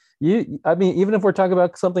method. Even if we're talking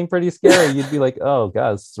about something pretty scary, you'd be like, oh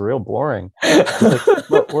god, it's real boring.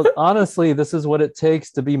 Well, honestly, this is what it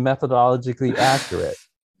takes to be methodologically accurate.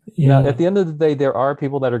 Now, at the end of the day, there are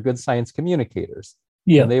people that are good science communicators.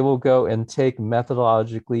 And they will go and take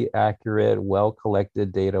methodologically accurate,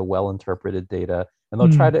 well-collected data, well-interpreted data, and they'll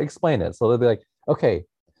try to explain it. So they'll be like, okay,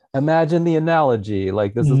 imagine the analogy,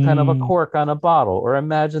 like this is kind of a cork on a bottle, or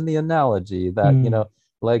imagine the analogy that,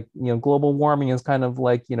 like, global warming is kind of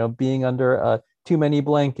like, being under too many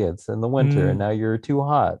blankets in the winter and now you're too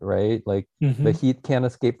hot, right? Like the heat can't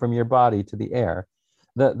escape from your body to the air.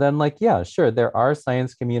 Then like, yeah, sure, there are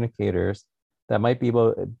science communicators that might be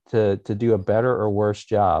able to do a better or worse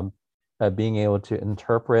job of being able to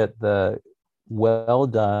interpret the well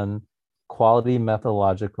done quality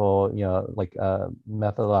methodological, like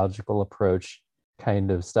methodological approach kind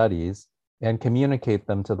of studies and communicate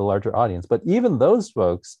them to the larger audience. But even those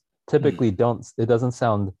folks typically don't, it doesn't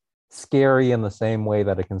sound scary in the same way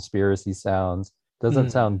that a conspiracy sounds,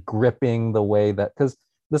 doesn't sound gripping the way that, because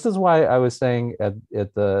this is why I was saying at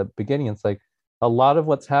the beginning, it's like a lot of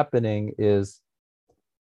what's happening is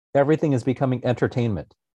everything is becoming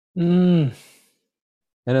entertainment. And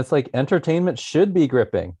it's like entertainment should be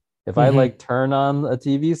gripping. If I like turn on a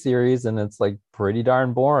TV series and it's like pretty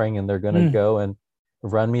darn boring and they're going to go and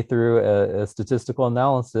run me through a statistical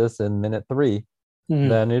analysis in minute 3,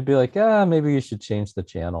 then it'd be like, maybe you should change the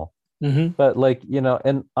channel. But like,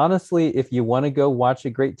 and honestly, if you want to go watch a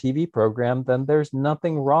great TV program, then there's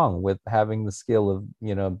nothing wrong with having the skill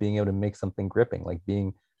of, being able to make something gripping, like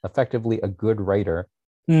being effectively a good writer,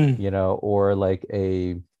 or like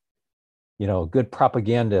a good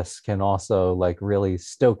propagandist can also like really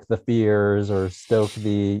stoke the fears or stoke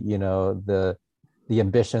the, the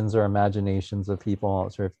ambitions or imaginations of people, all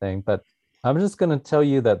that sort of thing. But I'm just going to tell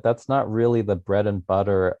you that that's not really the bread and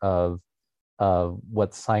butter of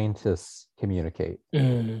what scientists communicate.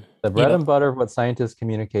 The bread and butter of what scientists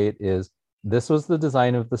communicate is, this was the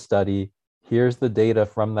design of the study, here's the data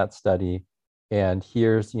from that study, and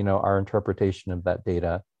here's, our interpretation of that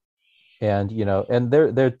data. And, and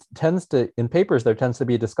there tends to, in papers, there tends to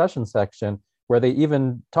be a discussion section where they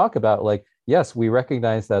even talk about like, yes, we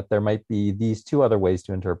recognize that there might be these 2 other ways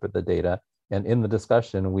to interpret the data. And in the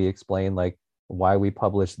discussion, we explain like why we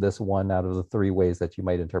publish this one out of the 3 ways that you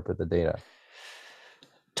might interpret the data.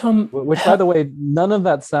 Tom, which, by the way, none of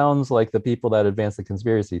that sounds like the people that advance the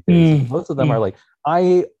conspiracy theories. Most of them are like,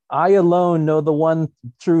 I alone know the one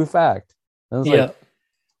true fact. And it's like,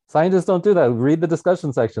 scientists don't do that. Read the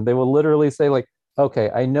discussion section. They will literally say like, okay,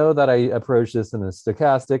 I know that I approach this in a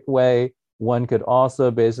stochastic way. One could also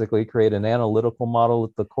basically create an analytical model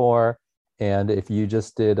at the core. And if you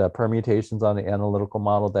just did permutations on the analytical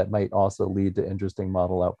model, that might also lead to interesting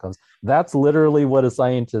model outcomes. That's literally what a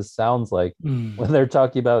scientist sounds like when they're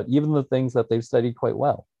talking about even the things that they've studied quite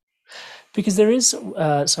well. Because there is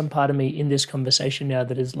some part of me in this conversation now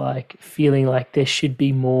that is like feeling like there should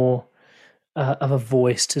be more of a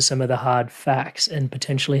voice to some of the hard facts, and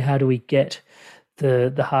potentially how do we get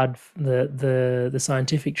the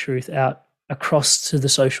scientific truth out across to the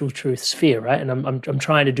social truth sphere, right? And I'm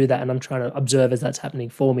trying to do that, and I'm trying to observe as that's happening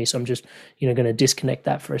for me. So I'm just going to disconnect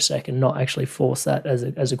that for a second, not actually force that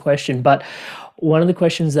as a question. But one of the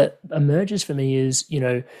questions that emerges for me is,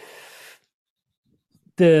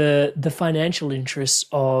 the financial interests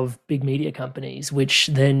of big media companies, which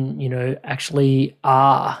then actually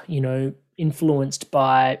are influenced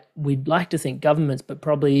by, we'd like to think, governments, but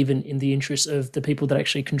probably even in the interests of the people that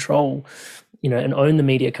actually control and own the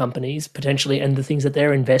media companies potentially, and the things that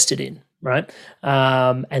they're invested in, right?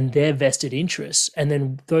 And their vested interests. And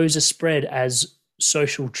then those are spread as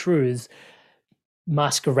social truths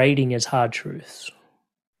masquerading as hard truths.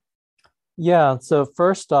 Yeah. So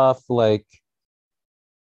first off, like,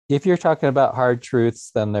 if you're talking about hard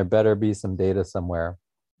truths, then there better be some data somewhere.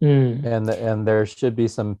 And there should be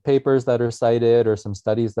some papers that are cited or some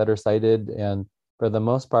studies that are cited. And for the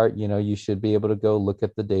most part, you should be able to go look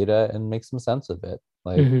at the data and make some sense of it.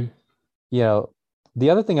 Like, the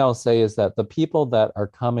other thing I'll say is that the people that are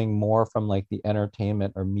coming more from like the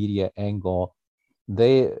entertainment or media angle,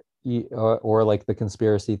 or like the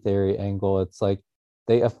conspiracy theory angle, it's like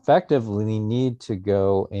they effectively need to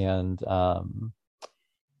go and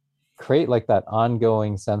create like that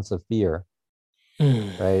ongoing sense of fear.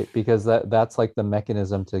 Right, because that's like the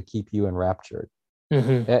mechanism to keep you enraptured.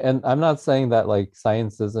 And I'm not saying that like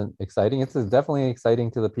science isn't exciting. It's definitely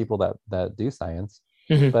exciting to the people that do science,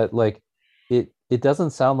 but like it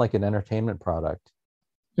doesn't sound like an entertainment product.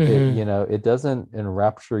 It doesn't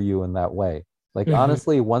enrapture you in that way. Like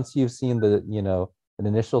honestly, once you've seen the an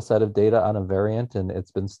initial set of data on a variant and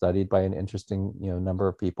it's been studied by an interesting number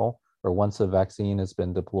of people, or once a vaccine has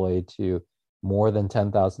been deployed to more than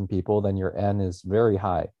 10,000 people, then your N is very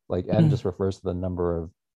high. Like N just refers to the number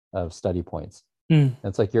of study points.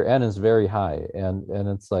 It's like your N is very high. And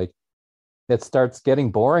it's like, it starts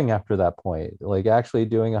getting boring after that point. Like actually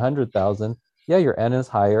doing 100,000, yeah, your N is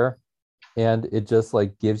higher. and it just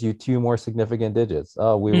like gives you two more significant digits.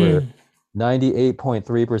 Oh, we were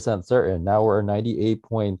 98.3% certain. Now we're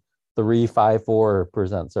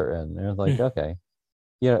 98.354% certain. And it's like, okay,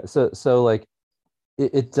 so like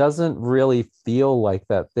it doesn't really feel like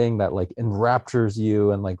that thing that like enraptures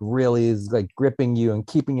you and like really is like gripping you and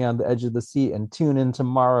keeping you on the edge of the seat and tune in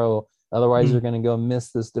tomorrow. Otherwise, you're going to go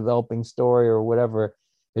miss this developing story or whatever.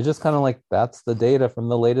 It's just kind of like, that's the data from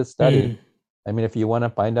the latest study. I mean, if you want to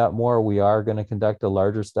find out more, we are going to conduct a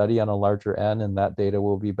larger study on a larger N, and that data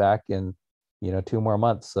will be back in, 2 more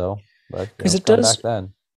months. So, but because it come does, back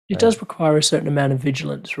then. it does require a certain amount of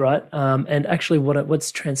vigilance, right? And actually,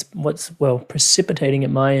 what's precipitating at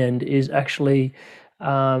my end is actually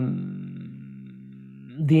the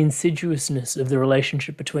insidiousness of the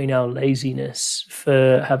relationship between our laziness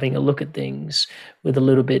for having a look at things with a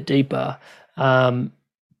little bit deeper.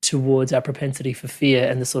 Towards our propensity for fear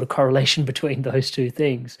and the sort of correlation between those two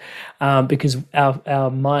things, because our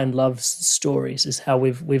mind loves stories, is how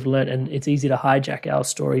we've learned, and it's easy to hijack our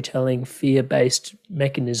storytelling fear-based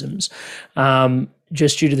mechanisms,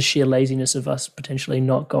 just due to the sheer laziness of us potentially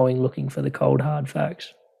not going looking for the cold hard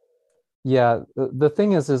facts. Yeah, the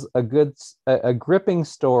thing is a gripping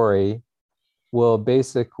story will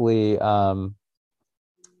basically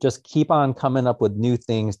just keep on coming up with new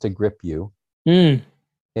things to grip you.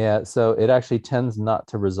 Yeah, so it actually tends not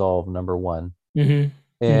to resolve, number one. And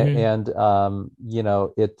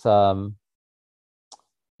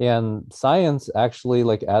and science actually,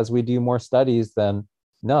 like, as we do more studies, then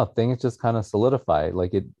no, things just kind of solidify.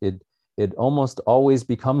 Like it almost always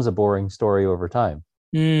becomes a boring story over time.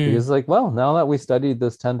 Because like, well, now that we studied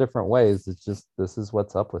this 10 different ways, it's just, this is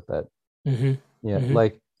what's up with it.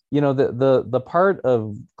 Like, the part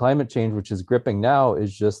of climate change which is gripping now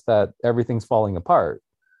is just that everything's falling apart.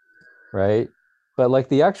 Right. But like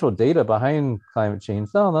the actual data behind climate change,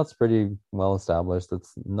 no, that's pretty well established.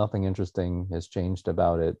 It's nothing interesting has changed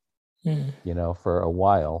about it, for a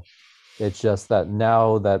while. It's just that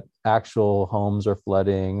now that actual homes are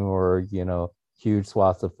flooding or, huge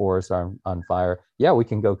swaths of forest are on fire. Yeah, we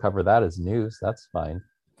can go cover that as news. That's fine.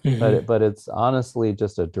 But it's honestly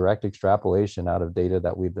just a direct extrapolation out of data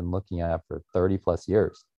that we've been looking at for 30 plus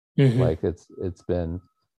years. Like it's been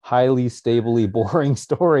highly stably boring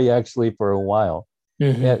story actually for a while.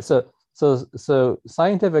 Yeah, so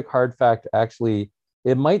scientific hard fact, actually,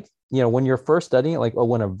 it might, when you're first studying it, like, oh,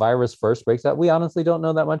 when a virus first breaks out, we honestly don't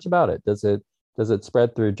know that much about it. Does it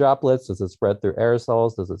spread through droplets? Does it spread through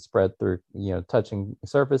aerosols? Does it spread through touching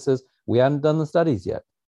surfaces? We haven't done the studies yet.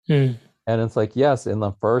 And it's like, yes, in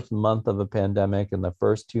the first month of a pandemic, in the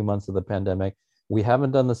first 2 months of the pandemic, we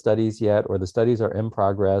haven't done the studies yet, or the studies are in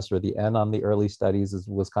progress, or the N on the early studies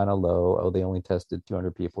was kind of low. Oh, they only tested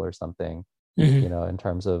 200 people or something, in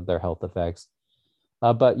terms of their health effects.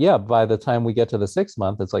 But yeah, by the time we get to the 6th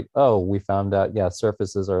month, it's like, oh, we found out, yeah,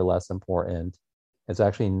 surfaces are less important. It's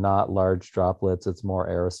actually not large droplets. It's more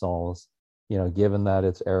aerosols. Given that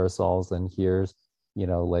it's aerosols, then here's,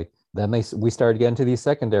 then we started getting to these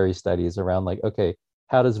secondary studies around like, okay,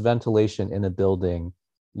 how does ventilation in a building,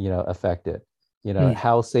 affect it?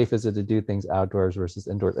 How safe is it to do things outdoors versus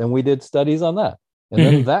indoors? And we did studies on that. And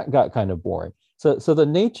then that got kind of boring. So the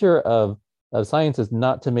nature of science is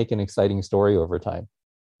not to make an exciting story over time.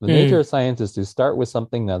 The nature of science is to start with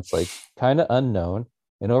something that's like kind of unknown.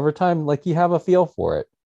 And over time, like, you have a feel for it.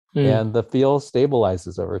 And the feel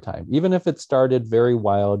stabilizes over time. Even if it started very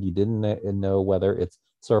wild, you didn't know whether it's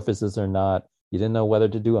surfaces or not. You didn't know whether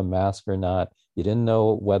to do a mask or not. You didn't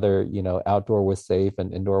know whether, outdoor was safe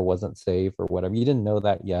and indoor wasn't safe or whatever. You didn't know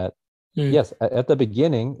that yet. Yes, at the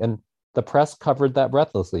beginning, and the press covered that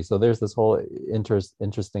breathlessly. So there's this whole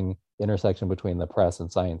interesting intersection between the press and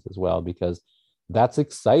science as well, because that's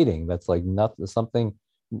exciting. That's like something,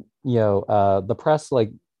 the press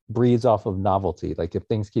like breeds off of novelty. Like if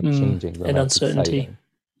things keep changing and uncertainty.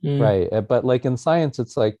 Right. But like in science,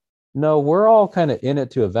 it's like, no, we're all kind of in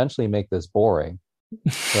it to eventually make this boring.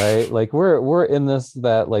 Right. Like we're in this,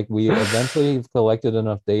 that like we eventually collected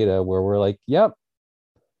enough data where we're like, yep,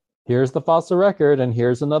 here's the fossil record, and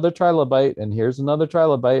here's another trilobite, and here's another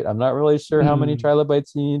trilobite. I'm not really sure how many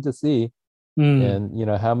trilobites you need to see, and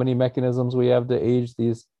how many mechanisms we have to age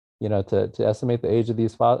these, to estimate the age of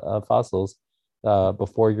these fossils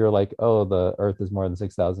before you're like, oh, the Earth is more than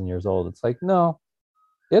 6,000 years old. It's like, no,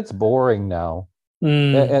 it's boring now.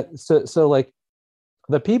 So like,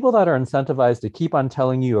 the people that are incentivized to keep on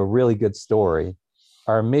telling you a really good story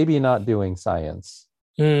are maybe not doing science,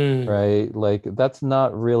 right? Like, that's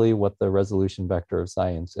not really what the resolution vector of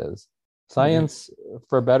science is. Science,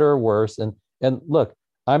 for better or worse, and look,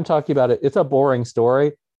 I'm talking about it, it's a boring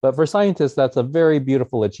story, but for scientists, that's a very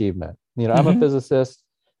beautiful achievement. I'm a physicist.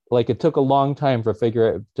 Like, it took a long time for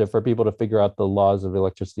people to figure out the laws of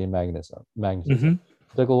electricity and magnetism. It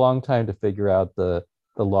took a long time to figure out the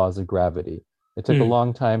laws of gravity. It took a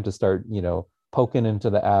long time to start, poking into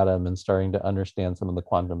the atom and starting to understand some of the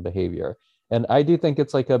quantum behavior. And I do think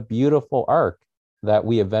it's like a beautiful arc that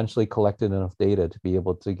we eventually collected enough data to be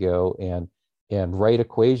able to go and write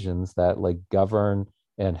equations that like govern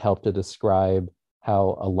and help to describe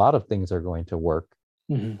how a lot of things are going to work.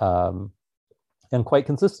 And quite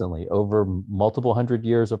consistently over multiple hundred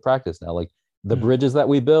years of practice now. Like, the bridges that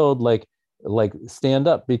we build, like stand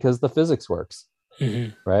up because the physics works,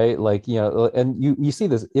 right? Like, and you see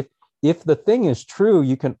this, if the thing is true,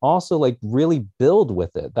 you can also like really build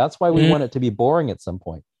with it. That's why we want it to be boring at some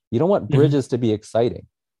point. You don't want bridges to be exciting.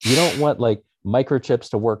 You don't want like microchips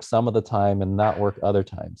to work some of the time and not work other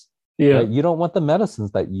times. Yeah. Right? You don't want the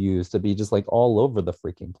medicines that you use to be just like all over the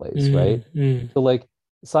freaking place, right? So like,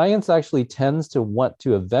 science actually tends to want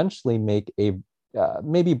to eventually make a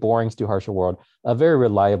maybe boring's too harsh a word, a very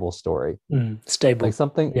reliable story, stable, like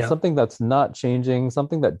something that's not changing,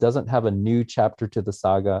 something that doesn't have a new chapter to the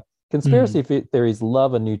saga. Conspiracy theories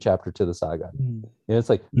love a new chapter to the saga. It's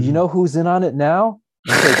like, you know who's in on it now?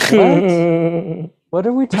 It's like, what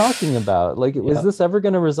are we talking about? Like, is this ever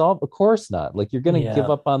going to resolve? Of course not. Like, you're going to give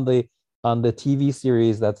up on the TV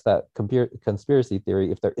series that's that conspiracy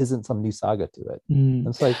theory if there isn't some new saga to it.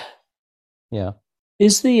 It's like,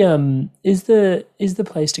 is the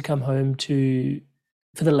place to come home to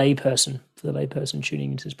for the layperson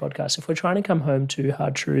tuning into this podcast? If we're trying to come home to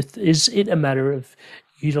hard truth, is it a matter of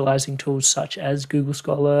utilizing tools such as Google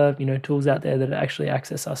Scholar, tools out there that actually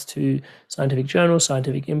access us to scientific journals,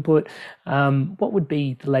 scientific input? What would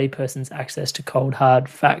be the layperson's access to cold, hard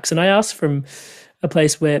facts? And I ask from a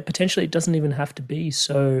place where potentially it doesn't even have to be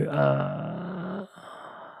so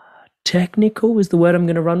technical is the word I'm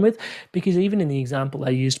going to run with, because even in the example I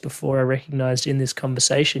used before, I recognized in this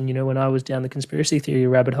conversation, when I was down the conspiracy theory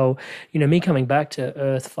rabbit hole, me coming back to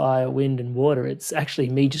earth, fire, wind, and water, it's actually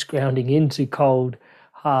me just grounding into cold,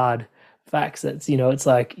 hard facts. That's, it's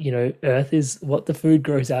like, earth is what the food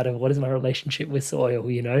grows out of. What is my relationship with soil?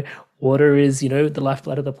 Water is, the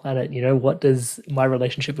lifeblood of the planet. What does my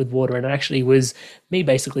relationship with water? And it actually was me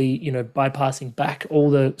basically, bypassing back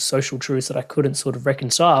all the social truths that I couldn't sort of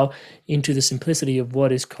reconcile into the simplicity of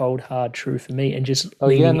what is cold, hard, true for me, and just.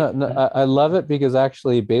 I love it, because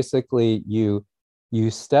actually, basically, you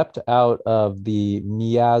stepped out of the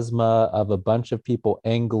miasma of a bunch of people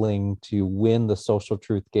angling to win the social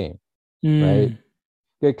truth game. Right?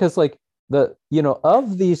 Because like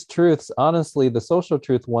of these truths, honestly, the social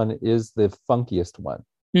truth one is the funkiest one.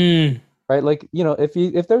 Right? Like,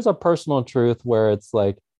 if there's a personal truth where it's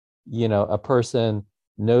like, a person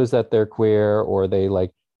knows that they're queer, or they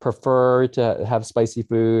like prefer to have spicy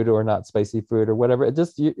food or not spicy food or whatever,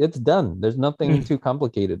 it's done. There's nothing too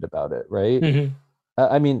complicated about it, right?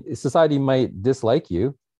 I mean, society might dislike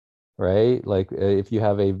you, right? Like, if you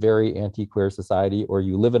have a very anti-queer society, or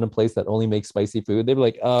you live in a place that only makes spicy food, they'd be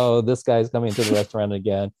like, oh, this guy's coming to the restaurant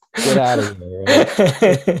again, get out of here,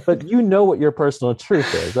 right? But what your personal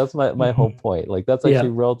truth is. That's my whole point. Like, that's actually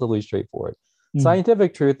relatively straightforward.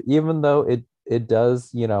 Scientific truth, even though it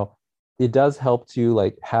does it does help to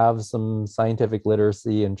like have some scientific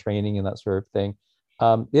literacy and training and that sort of thing,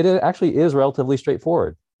 it actually is relatively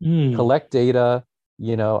straightforward. Collect data,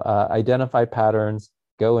 identify patterns,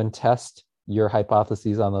 go and test your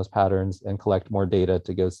hypotheses on those patterns, and collect more data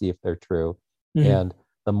to go see if they're true. And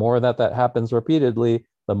the more that happens repeatedly,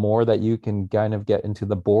 the more that you can kind of get into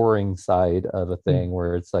the boring side of a thing,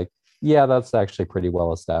 where it's like, that's actually pretty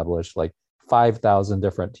well established. Like 5,000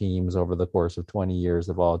 different teams over the course of 20 years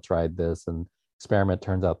have all tried this, and experiment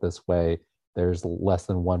turns out this way. There's less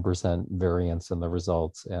than 1% variance in the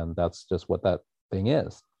results, and that's just what that thing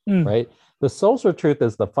is, right? The social truth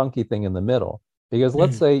is the funky thing in the middle. Because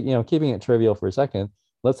let's say, keeping it trivial for a second,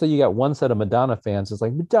 let's say you got one set of Madonna fans who's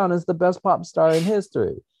like, Madonna's the best pop star in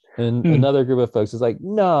history. And another group of folks is like,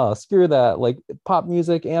 no, screw that. Like, pop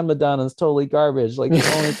music and Madonna's totally garbage. Like,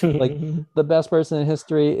 only like the best person in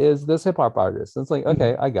history is this hip hop artist. And it's like,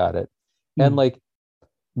 okay, I got it. And like,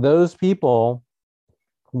 those people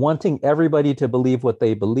wanting everybody to believe what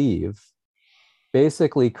they believe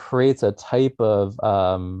basically creates a type of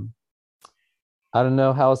I don't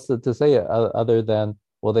know how else to say it other than,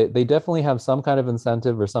 well, they definitely have some kind of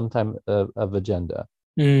incentive or some type of agenda,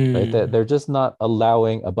 right? That they're just not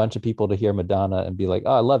allowing a bunch of people to hear Madonna and be like,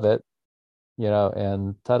 oh, I love it,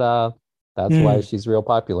 and ta-da, that's why she's real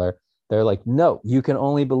popular. They're like, no, you can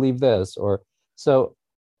only believe this. Or so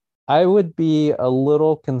I would be a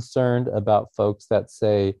little concerned about folks that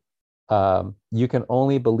say, you can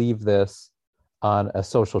only believe this on a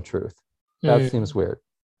social truth. That seems weird.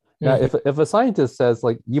 Now, if a scientist says,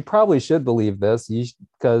 like, you probably should believe this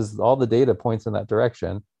because all the data points in that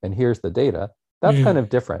direction, and here's the data, that's kind of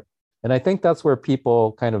different. And I think that's where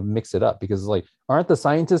people kind of mix it up, because, like, aren't the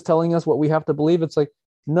scientists telling us what we have to believe? It's like,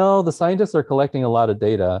 no, the scientists are collecting a lot of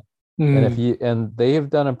data, and they have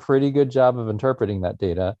done a pretty good job of interpreting that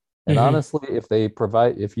data. And honestly, if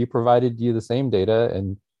you provided you the same data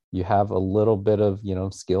and you have a little bit of,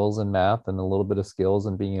 skills in math and a little bit of skills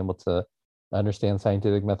in being able to understand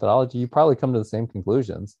scientific methodology, you probably come to the same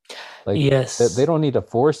conclusions. Like, yes, they don't need to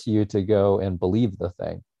force you to go and believe the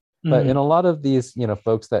thing. But in a lot of these,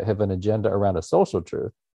 folks that have an agenda around a social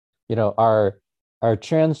truth, are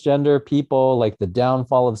transgender people like the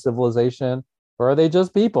downfall of civilization, or are they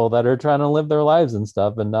just people that are trying to live their lives and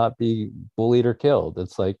stuff and not be bullied or killed?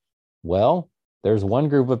 It's like, well, there's one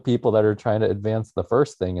group of people that are trying to advance the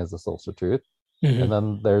first thing as a social truth. And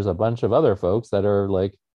then there's a bunch of other folks that are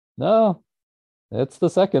like, no, it's the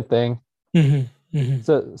second thing.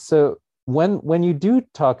 So when you do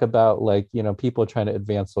talk about, like, people trying to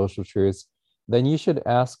advance social truths, then you should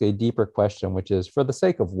ask a deeper question, which is, for the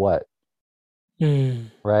sake of what?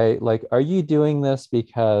 Right? Like, are you doing this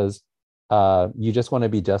because you just want to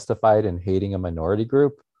be justified in hating a minority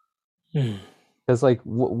group? Because, like,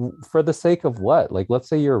 for the sake of what? Like, let's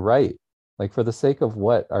say you're right. Like, for the sake of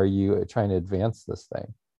what are you trying to advance this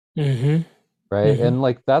thing? Right? And,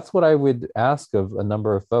 like, that's what I would ask of a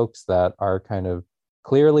number of folks that are kind of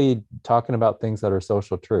clearly talking about things that are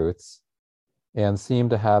social truths and seem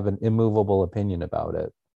to have an immovable opinion about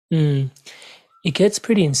it. It gets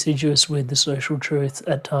pretty insidious with the social truth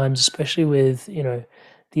at times, especially with, the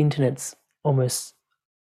internet's almost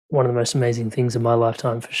one of the most amazing things in my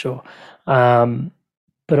lifetime, for sure.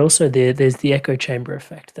 But also there's the echo chamber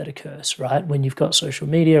effect that occurs, right? When you've got social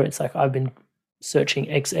media, it's like, I've been searching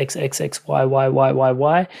X, X, X, X, Y, Y, Y, Y,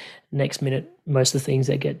 Y. Next minute, most of the things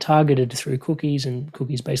that get targeted through cookies, and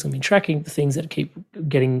cookies basically been tracking, the things that keep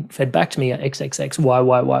getting fed back to me are X, X, X, Y,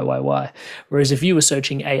 Y, Y, Y, Y. Whereas if you were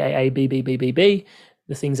searching A, A, A, B, B, B, B, B,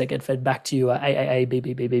 the things that get fed back to you are A, A, A, B,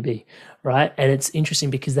 B, B, B, B, right? And it's interesting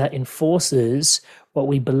because that enforces what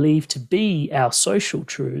we believe to be our social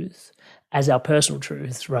truth as our personal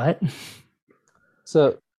truth, right?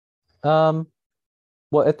 So,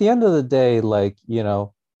 well, at the end of the day, like,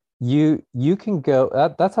 you can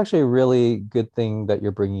go, that's actually a really good thing that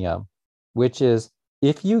you're bringing up, which is,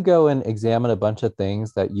 if you go and examine a bunch of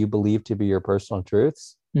things that you believe to be your personal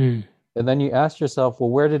truths, and then you ask yourself, well,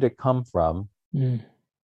 where did it come from?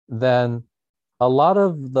 Then a lot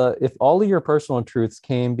of if all of your personal truths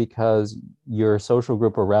came because your social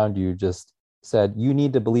group around you just said, you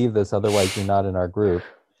need to believe this, otherwise you're not in our group,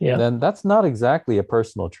 then that's not exactly a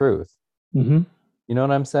personal truth. You know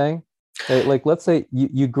what I'm saying? Like, let's say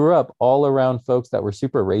you grew up all around folks that were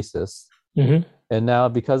super racist, and now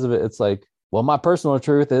because of it, it's like, well, my personal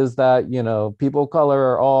truth is that, people of color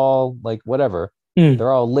are all like whatever.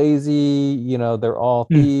 They're all lazy, they're all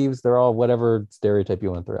thieves, they're all whatever stereotype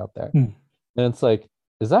you want to throw out there. And it's like,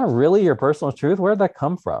 is that really your personal truth? Where'd that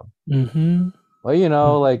come from?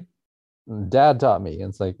 Well, like, Dad taught me. And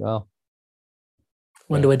it's like, well,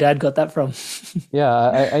 wonder where Dad got that from.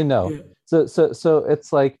 I know. So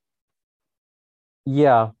it's like,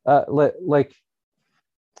 like,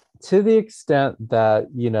 to the extent that,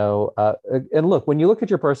 and look, when you look at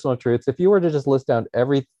your personal truths, if you were to just list down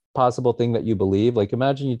every possible thing that you believe, like,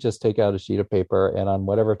 imagine you just take out a sheet of paper, and on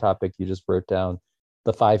whatever topic you just wrote down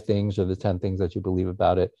the 5 things or the 10 things that you believe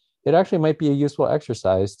about it. It actually might be a useful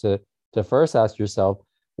exercise to first ask yourself,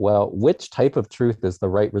 well, which type of truth is the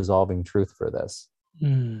right resolving truth for this?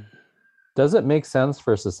 Does it make sense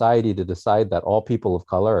for society to decide that all people of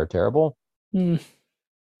color are terrible?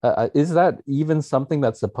 Is that even something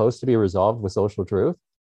that's supposed to be resolved with social truth?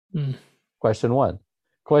 Question 1.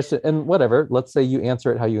 And whatever, let's say you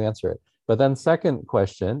answer it how you answer it. But then second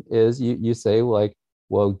question is, you say, like,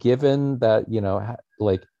 well, given that,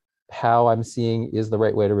 like, how I'm seeing is the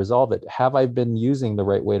right way to resolve it, have I been using the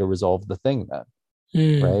right way to resolve the thing then?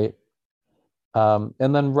 Right?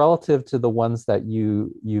 And then relative to the ones that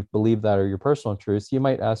you believe that are your personal truths, you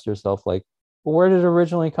might ask yourself, like, well, where did it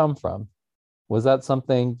originally come from? Was that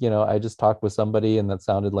something, I just talked with somebody and that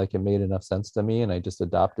sounded like it made enough sense to me and I just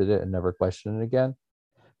adopted it and never questioned it again?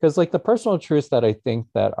 Because, like, the personal truths that I think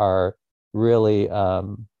that are really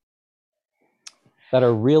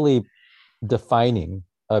defining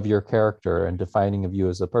of your character and defining of you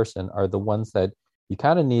as a person are the ones that you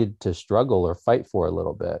kind of need to struggle or fight for a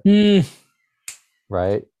little bit.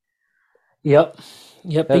 Right? Yep,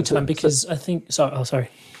 big time. Because I think, sorry.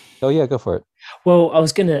 Oh yeah, go for it. Well, I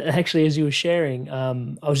was gonna actually, as you were sharing,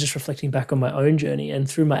 I was just reflecting back on my own journey, and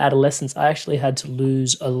through my adolescence, I actually had to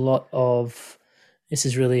lose a lot of. This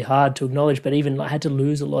is really hard to acknowledge, but even I had to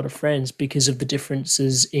lose a lot of friends because of the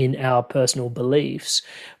differences in our personal beliefs.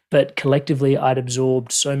 But collectively, I'd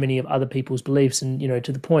absorbed so many of other people's beliefs, and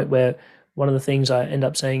to the point where one of the things I end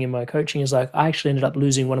up saying in my coaching is like, I actually ended up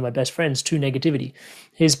losing one of my best friends to negativity.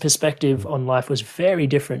 His perspective on life was very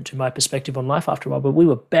different to my perspective on life after a while, but we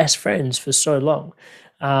were best friends for so long.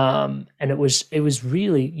 And it was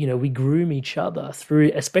really, we groom each other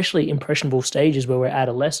through, especially impressionable stages where we're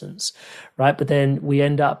adolescents, right? But then we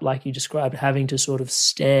end up, like you described, having to sort of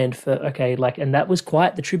stand for, okay, like, and that was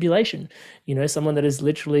quite the tribulation, someone that is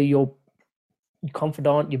literally your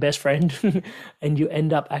confidant, your best friend, and you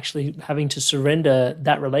end up actually having to surrender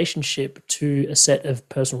that relationship to a set of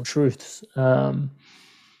personal truths. And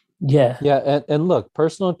look,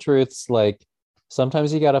 personal truths, like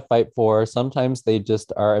sometimes you got to fight for, sometimes they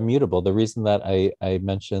just are immutable. The reason that I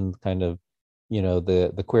mentioned kind of,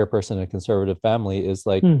 the queer person in a conservative family is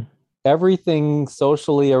like everything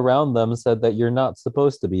socially around them said that you're not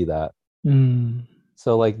supposed to be that.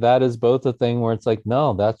 So like that is both a thing where it's like,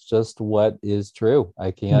 no, that's just what is true. I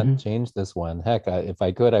can't change this one. Heck, if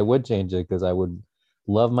I could, I would change it, because I would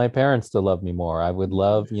love my parents to love me more. I would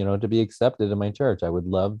love, to be accepted in my church. I would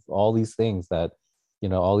love all these things that,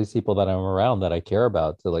 all these people that I'm around that I care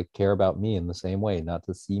about, to like care about me in the same way, not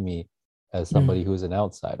to see me as somebody who's an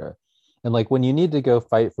outsider. And like when you need to go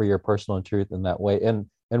fight for your personal truth in that way, and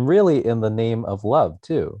really in the name of love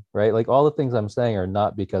too, right? Like all the things I'm saying are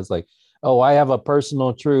not because like, oh, I have a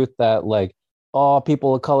personal truth that like, oh,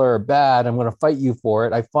 people of color are bad, I'm going to fight you for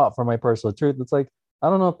it. I fought for my personal truth. It's like, I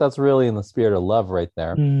don't know if that's really in the spirit of love right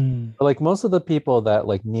there. But like most of the people that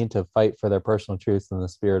like need to fight for their personal truths in the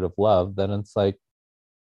spirit of love, then it's like,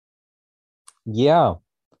 yeah,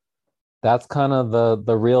 that's kind of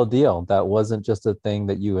the real deal. That wasn't just a thing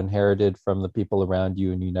that you inherited from the people around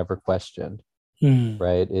you and you never questioned,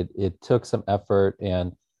 right? It took some effort,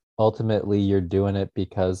 and ultimately you're doing it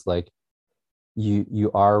because like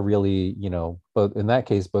you are really, both in that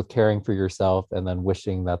case, both caring for yourself and then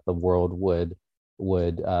wishing that the world would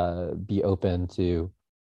be open to,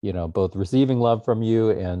 both receiving love from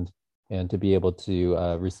you and to be able to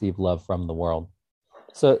receive love from the world.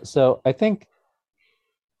 So I think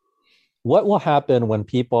what will happen when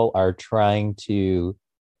people are trying to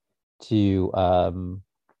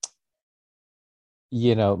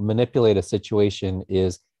manipulate a situation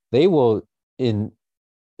is they will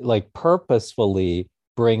purposefully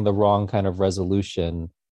bring the wrong kind of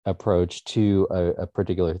resolution approach to a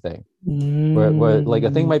particular thing. Where like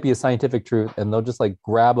a thing might be a scientific truth, and they'll just like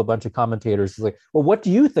grab a bunch of commentators. It's like, well, what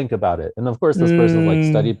do you think about it? And of course, this person like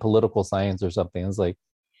studied political science or something. It's like,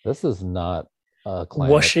 this is not a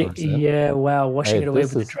climate washing person. Washing it away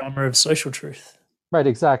with the drama of social truth. Right,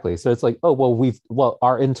 exactly. So it's like, oh, well,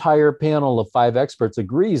 our entire panel of 5 experts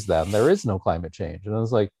agrees that there is no climate change. And I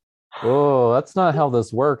was like, oh, that's not how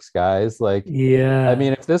this works, guys. Like, I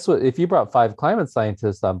mean, if you brought 5 climate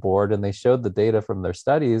scientists on board and they showed the data from their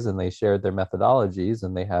studies and they shared their methodologies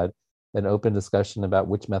and they had an open discussion about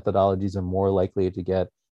which methodologies are more likely to get,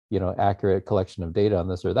 accurate collection of data on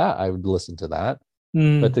this or that, I would listen to that.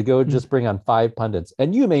 But to go just bring on 5 pundits,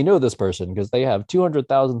 and you may know this person because they have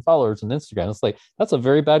 200,000 followers on Instagram. It's like, that's a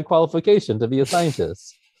very bad qualification to be a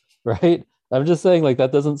scientist, right? I'm just saying, like,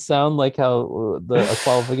 that doesn't sound like how a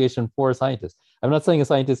qualification for a scientist. I'm not saying a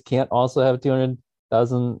scientist can't also have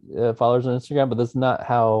 200,000 followers on Instagram, but that's not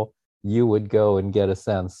how you would go and get a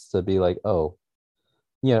sense to be like, oh,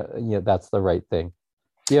 that's the right thing.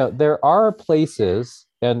 There are places,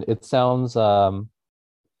 and it sounds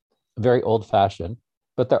very old-fashioned,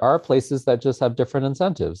 but there are places that just have different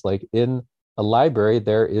incentives. Like in a library,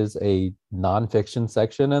 there is a nonfiction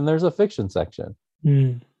section and there's a fiction section.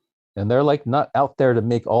 And they're like not out there to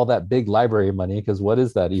make all that big library money, because what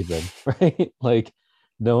is that even, right? Like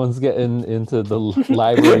no one's getting into the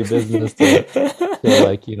library business to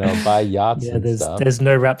like, buy yachts and stuff. There's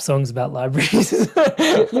no rap songs about libraries. And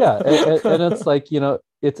it's like,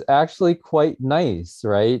 it's actually quite nice,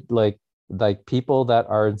 right? Like people that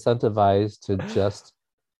are incentivized to just,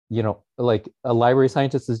 like a library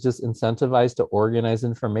scientist is just incentivized to organize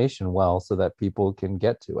information well so that people can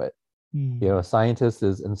get to it. A scientist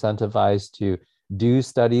is incentivized to do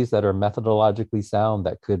studies that are methodologically sound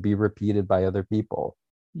that could be repeated by other people,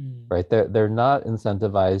 right? They're not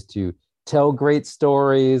incentivized to tell great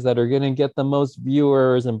stories that are going to get the most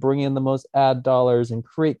viewers and bring in the most ad dollars and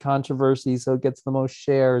create controversy so it gets the most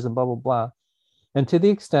shares and blah, blah, blah. And to the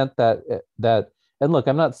extent that, and look,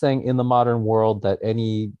 I'm not saying in the modern world that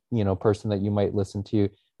any, person that you might listen to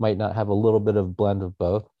might not have a little bit of blend of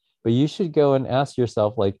both, but you should go and ask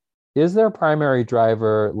yourself, like, is their primary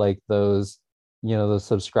driver like those, those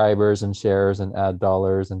subscribers and shares and ad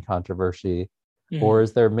dollars and controversy, or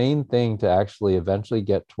is their main thing to actually eventually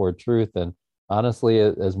get toward truth? And honestly,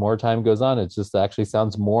 as more time goes on, it just actually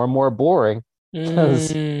sounds more and more boring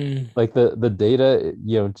because like the data,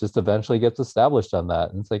 just eventually gets established on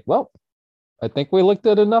that. And it's like, well, I think we looked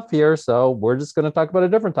at enough here, so we're just going to talk about a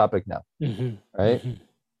different topic now. Right?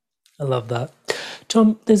 I love that.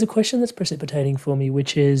 Tom, there's a question that's precipitating for me,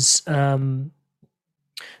 which is,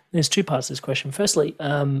 there's two parts to this question. Firstly,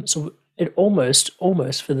 so it almost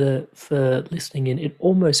for listening in, it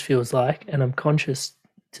almost feels like, and I'm conscious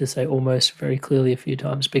to say almost very clearly a few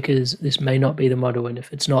times, because this may not be the motto, and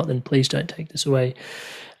if it's not, then please don't take this away,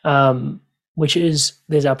 which is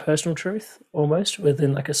there's our personal truth almost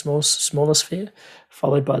within like a smaller sphere,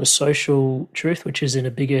 followed by the social truth, which is in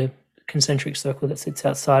a bigger concentric circle that sits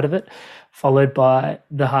outside of it, followed by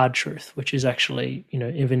the hard truth, which is actually,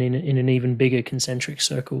 even in an even bigger concentric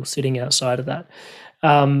circle sitting outside of that.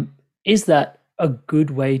 Is that a good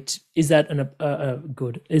way is that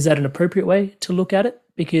an appropriate way to look at it?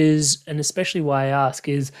 Because, and especially why I ask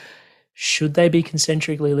is, should they be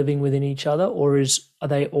concentrically living within each other, or are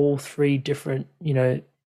they all three different,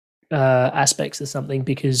 aspects of something?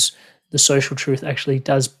 Because the social truth actually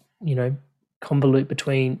does, convolute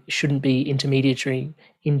between, shouldn't be intermediating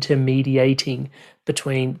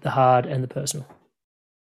between the hard and the personal.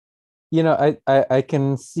 I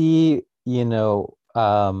can see,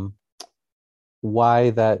 why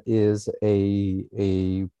that is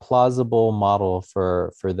a plausible model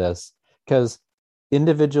for this, because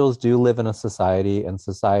individuals do live in a society, and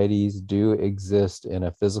societies do exist in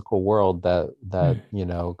a physical world that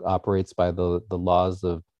operates by the laws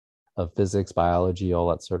of physics, biology, all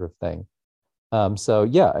that sort of thing. So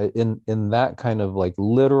yeah, in that kind of like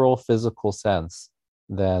literal physical sense,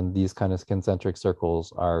 then these kind of concentric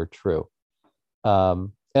circles are true.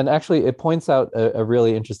 And actually, it points out a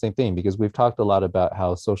really interesting thing, because we've talked a lot about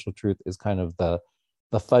how social truth is kind of the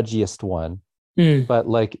fudgiest one. But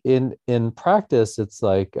like in practice, it's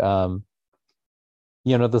like, the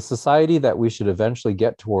society that we should eventually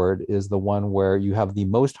get toward is the one where you have the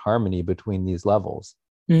most harmony between these levels.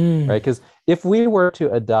 Right? Because if we were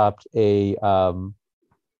to adopt a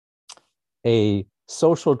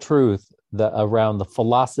social truth around the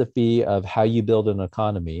philosophy of how you build an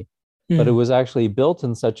economy, but it was actually built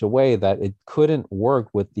in such a way that it couldn't work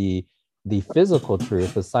with the physical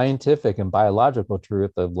truth, the scientific and biological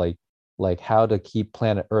truth of like how to keep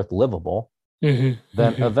planet Earth livable, then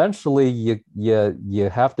eventually you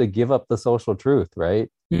have to give up the social truth, right?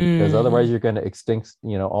 Because otherwise you're going to extinct,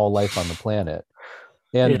 all life on the planet.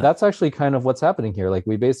 And that's actually kind of what's happening here. Like,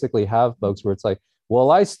 we basically have folks where it's like,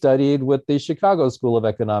 well, I studied with the Chicago School of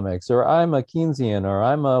Economics, or I'm a Keynesian, or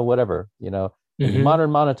I'm a whatever,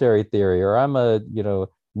 modern monetary theory, or I'm a,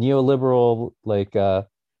 neoliberal,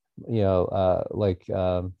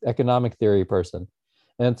 economic theory person.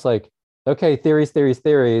 And it's like, okay,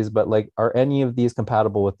 theories, but like, are any of these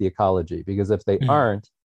compatible with the ecology? Because if they aren't,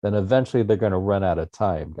 then eventually they're going to run out of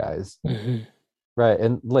time, guys. Right.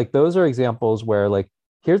 And like, those are examples where, like,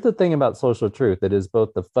 here's the thing about social truth. It is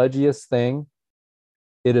both the fudgiest thing.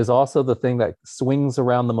 It is also the thing that swings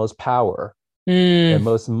around the most power and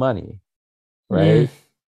most money. Right.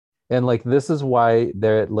 And like, this is why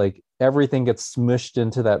they're like, everything gets smushed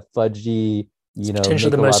into that fudgy,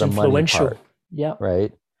 potentially the most influential part. Yeah.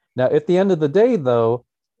 Right. Now, at the end of the day, though,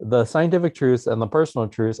 the scientific truths and the personal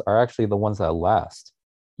truths are actually the ones that last.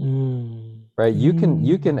 Right. You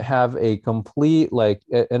can have a complete,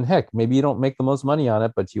 and heck, maybe you don't make the most money on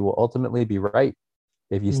it, but you will ultimately be right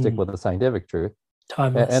if you stick with the scientific truth.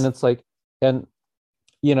 Timeless. And it's like, and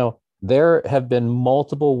there have been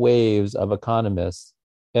multiple waves of economists,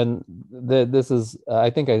 and this is, I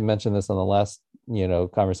think I mentioned this on the last,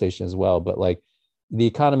 conversation as well, but like, the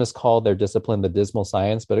economists call their discipline the dismal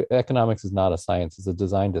science, but economics is not a science, it's a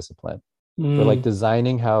design discipline. We're like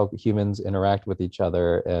designing how humans interact with each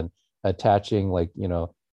other, and attaching like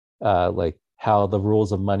how the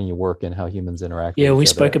rules of money work and how humans interact with each we other.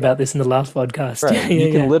 spoke about this in the last podcast. Right.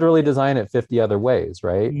 You can literally design it 50 other ways,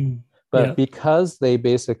 right? But because they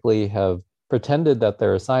basically have pretended that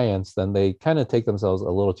they're a science, then they kind of take themselves a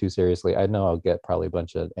little too seriously. I know I'll get probably a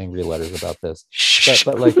bunch of angry letters about this,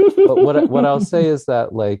 but what I'll say is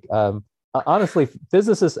that, like, honestly,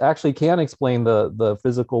 physicists actually can explain the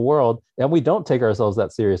physical world, and we don't take ourselves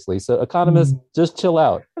that seriously. So economists, just chill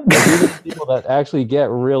out. These are people that actually get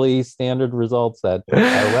really standard results that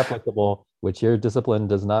are replicable, which your discipline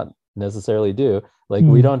does not necessarily do. Like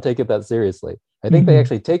we don't take it that seriously. I think they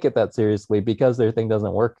actually take it that seriously because their thing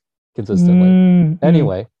doesn't work consistently.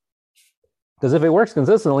 Anyway, because if it works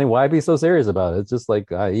consistently, why be so serious about it? It's just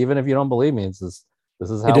like, even if you don't believe me, it's just, this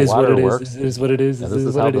is how water works. It is what it is. This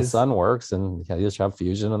is how the sun works, and you just have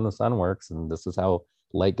fusion and the sun works, and this is how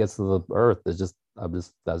light gets to the earth. It's just,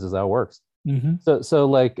 that's just how it works. So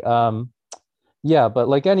like, yeah, but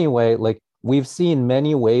like, anyway, like we've seen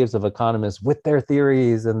many waves of economists with their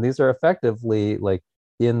theories, and these are effectively like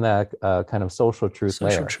in that kind of social truth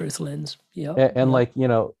lens. Yeah. And like, you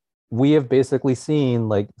know, we have basically seen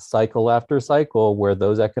like cycle after cycle where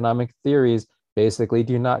those economic theories basically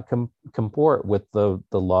do not comport with the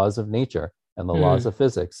laws of nature and the laws of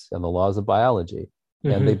physics and the laws of biology.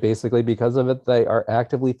 And they basically, because of it, they are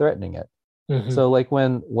actively threatening it. So like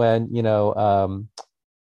when you know,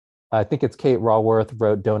 I think it's Kate Raworth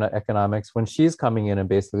wrote Donut Economics, when she's coming in and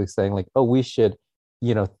basically saying like, oh, we should,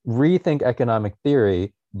 you know, rethink economic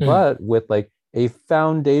theory, but with like a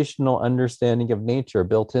foundational understanding of nature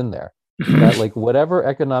built in there. That like whatever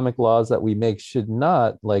economic laws that we make should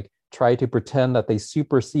not like try to pretend that they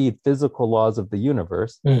supersede physical laws of the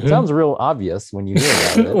universe. It sounds real obvious when you hear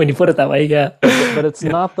about it. When you put it that way, yeah. But it's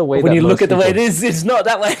not the way when that you look at the way it people... is, it's not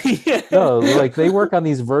that way. No, like they work on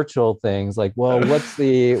these virtual things like, well, what's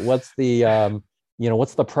the you know,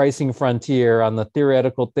 what's the pricing frontier on the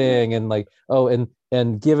theoretical thing? And like, oh,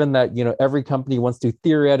 and given that, you know, every company wants to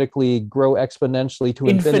theoretically grow exponentially to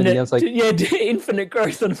infinity, it's like, yeah, infinite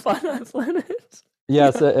growth on a finite planet.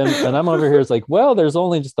 Yes, and I'm over here. It's like, well, there's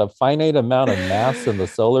only just a finite amount of mass in the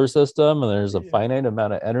solar system, and there's a finite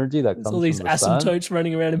amount of energy that comes from the sun. All these asymptotes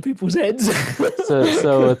running around in people's heads.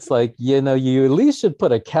 so it's like, you know, you at least should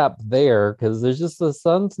put a cap there, because there's just, the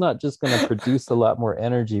sun's not just going to produce a lot more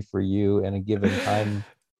energy for you in a given time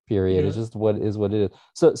period. It's just what it is.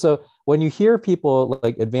 So when you hear people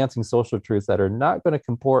like advancing social truths that are not going to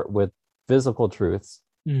comport with physical truths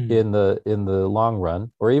in the long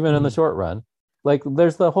run, or even in the short run. Like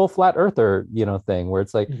there's the whole flat earther, you know, thing where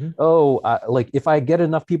it's like, like if I get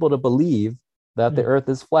enough people to believe that the earth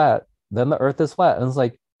is flat, then the earth is flat. And it's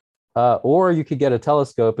like, or you could get a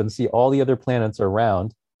telescope and see all the other planets are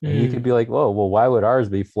round. And you could be like, whoa, well, why would ours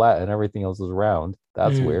be flat and everything else is round?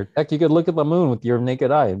 That's weird. Heck, you could look at the moon with your naked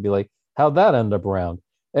eye and be like, how'd that end up round?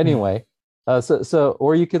 Anyway, so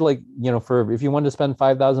or you could like, you know, if you wanted to spend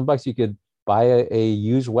 $5,000, you could buy a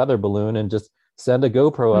used weather balloon and just send a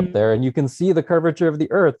GoPro up there, and you can see the curvature of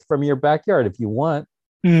the earth from your backyard if you want.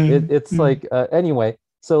 It's like, anyway,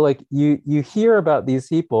 so like you hear about these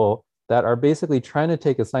people that are basically trying to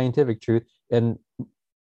take a scientific truth and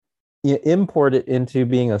import it into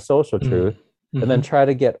being a social truth, and then try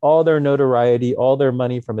to get all their notoriety, all their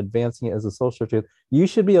money from advancing it as a social truth. You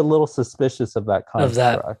should be a little suspicious of that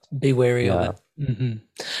construct. Be wary of it.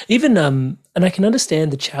 Even and I can understand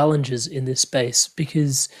the challenges in this space,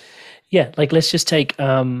 because like let's just take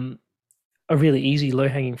a really easy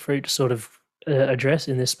low-hanging fruit to sort of address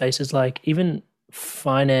in this space is like even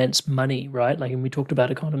finance, money, right? Like, and we talked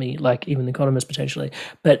about economy, like even the economists potentially,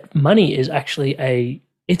 but money is actually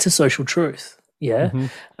it's a social truth.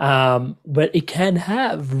 But it can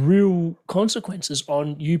have real consequences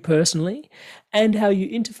on you personally and how you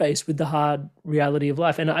interface with the hard reality of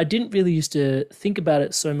life. And I didn't really used to think about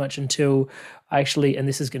it so much until I actually, and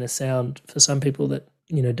this is going to sound for some people that,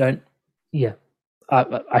 you know,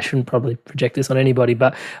 I shouldn't probably project this on anybody,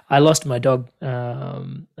 but I lost my dog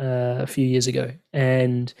a few years ago,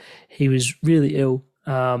 and he was really ill.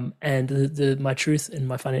 And my truth in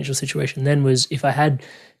my financial situation then was, if I had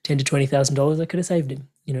 $10,000 to $20,000, I could have saved him,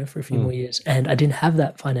 you know, for a few more years. And I didn't have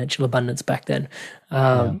that financial abundance back then,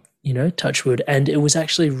 you know, touch wood. And it was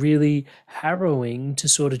actually really harrowing to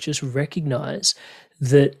sort of just recognize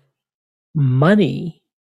that money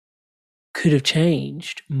could have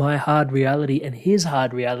changed my hard reality and his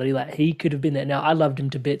hard reality. Like, he could have been there. Now, I loved him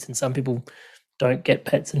to bits, and some people don't get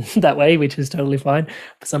pets in that way, which is totally fine.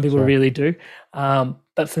 But some people really do.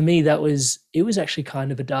 But for me, it was actually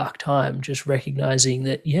kind of a dark time, just recognizing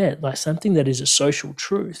that, like something that is a social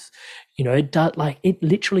truth, you know, it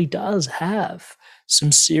literally does have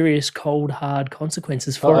some serious, cold, hard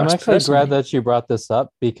consequences for us. I'm actually glad that you brought this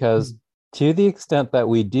up, because to the extent that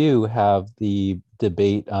we do have the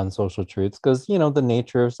debate on social truths, because, you know, the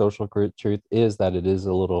nature of social truth is that it is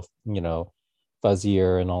a little, you know,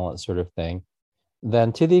 fuzzier and all that sort of thing,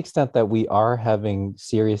 then to the extent that we are having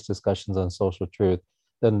serious discussions on social truth,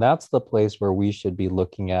 then that's the place where we should be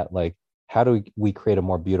looking at, like, how do we create a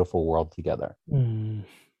more beautiful world together?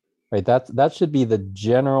 Right? That should be the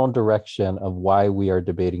general direction of why we are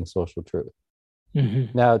debating social truth.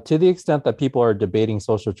 Now, to the extent that people are debating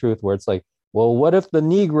social truth where it's like, well, what if the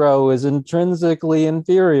Negro is intrinsically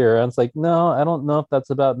inferior? And it's like, no, I don't know if that's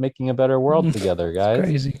about making a better world together, guys. It's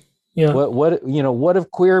crazy. Yeah. What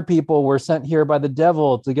if queer people were sent here by the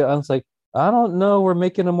devil to get? And it's like, I don't know. We're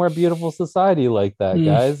making a more beautiful society like that,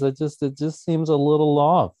 guys. It just seems a little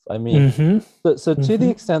off. I mean, so to the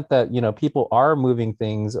extent that, people are moving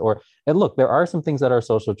things, and look, there are some things that are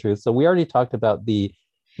social truths. So we already talked about the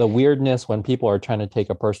weirdness when people are trying to take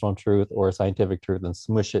a personal truth or a scientific truth and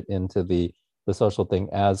smush it into the social thing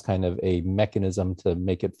as kind of a mechanism to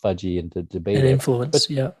make it fudgy and to debate and it. Influence.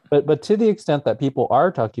 But to the extent that people are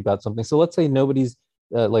talking about something, so let's say nobody's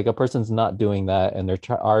like a person's not doing that and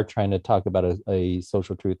are trying to talk about a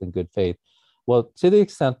social truth in good faith. Well, to the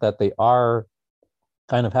extent that they are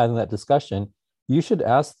kind of having that discussion, you should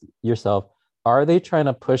ask yourself, are they trying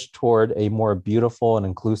to push toward a more beautiful and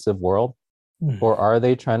inclusive world? Or are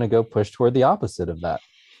they trying to go push toward the opposite of that?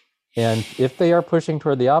 And if they are pushing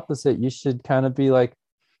toward the opposite, you should kind of be like,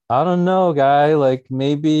 I don't know, guy, like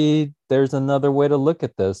maybe there's another way to look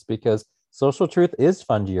at this, because social truth is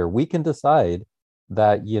fungier. We can decide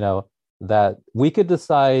that, that we could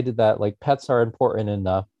decide that like pets are important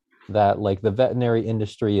enough that like the veterinary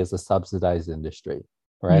industry is a subsidized industry,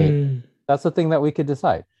 right? That's the thing that we could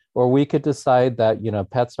decide. Or we could decide that,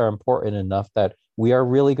 pets are important enough that we are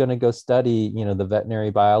really going to go study, the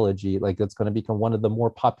veterinary biology, like it's going to become one of the more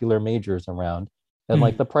popular majors around. And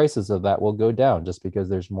like the prices of that will go down just because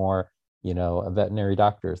there's more, veterinary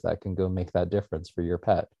doctors that can go make that difference for your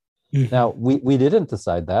pet. Now, we didn't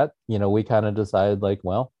decide that, we kind of decided like,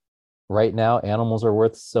 well, right now animals are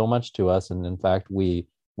worth so much to us. And in fact, we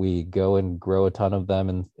go and grow a ton of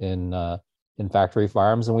them in factory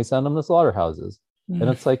farms and we send them to slaughterhouses. And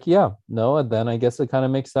it's like, and then I guess it kind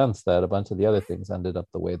of makes sense that a bunch of the other things ended up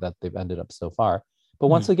the way that they've ended up so far. But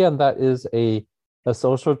once again, that is a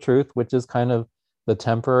social truth, which is kind of the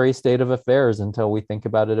temporary state of affairs until we think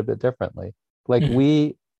about it a bit differently. Like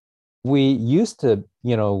we used to,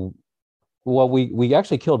 we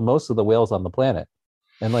actually killed most of the whales on the planet.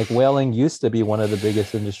 And like whaling used to be one of the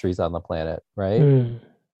biggest industries on the planet, right?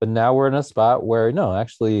 But now we're in a spot where no,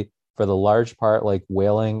 actually, for the large part, like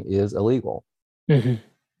whaling is illegal. And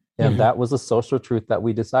that was a social truth that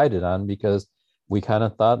we decided on because we kind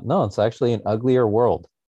of thought, no, it's actually an uglier world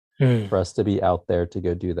for us to be out there to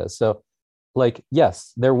go do this. So like,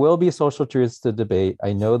 yes, there will be social truths to debate.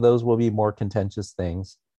 I know those will be more contentious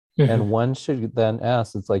things. And one should then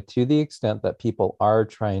ask, it's like, to the extent that people are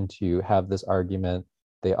trying to have this argument,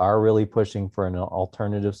 they are really pushing for an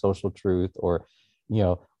alternative social truth or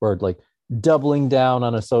like doubling down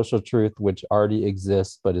on a social truth which already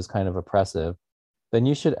exists but is kind of oppressive, then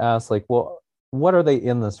you should ask like, well, what are they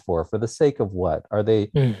in this for the sake of what? Are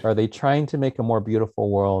they trying to make a more beautiful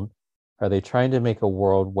world? Are they trying to make a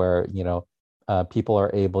world where people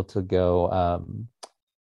are able to go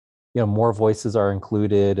more voices are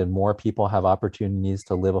included and more people have opportunities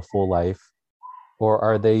to live a full life? Or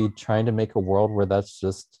are they trying to make a world where that's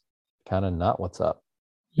just kind of not what's up?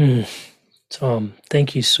 Tom,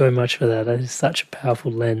 thank you so much for that. That is such a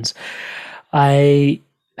powerful lens. I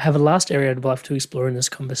have a last area I'd love to explore in this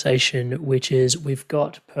conversation, which is we've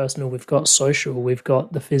got personal, we've got social, we've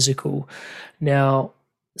got the physical. Now,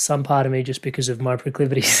 some part of me, just because of my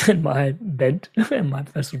proclivities and my bent and my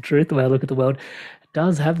personal truth, the way I look at the world,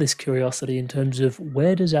 does have this curiosity in terms of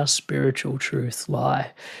where does our spiritual truth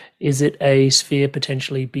lie? Is it a sphere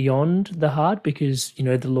potentially beyond the heart because,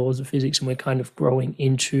 the laws of physics and we're kind of growing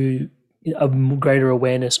into a greater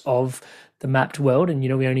awareness of the mapped world and,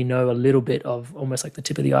 we only know a little bit of almost like the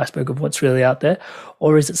tip of the iceberg of what's really out there?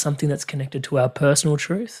 Or is it something that's connected to our personal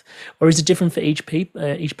truth? Or is it different for each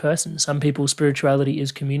person? Some people's spirituality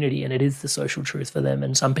is community and it is the social truth for them.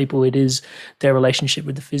 And some people it is their relationship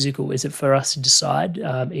with the physical. Is it for us to decide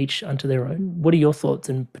each unto their own? What are your thoughts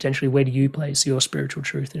and potentially where do you place your spiritual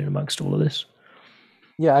truth in amongst all of this?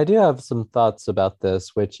 Yeah, I do have some thoughts about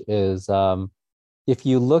this, which is if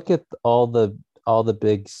you look at all the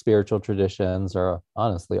big spiritual traditions, or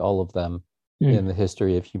honestly all of them in the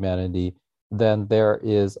history of humanity, then there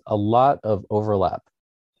is a lot of overlap,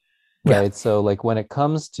 right? Yeah. So like when it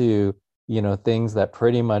comes to things that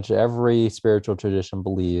pretty much every spiritual tradition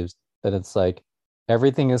believes, that it's like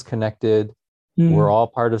everything is connected, we're all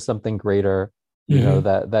part of something greater,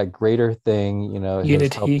 that greater thing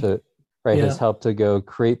Unity. has helped to go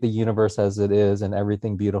create the universe as it is, and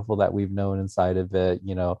everything beautiful that we've known inside of it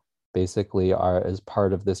basically are as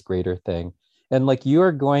part of this greater thing. And like you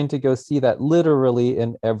are going to go see that literally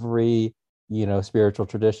in every spiritual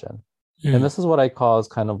tradition. And this is what I call as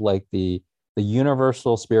kind of like the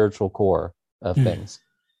universal spiritual core of things.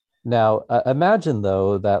 Now imagine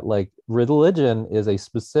though that like religion is a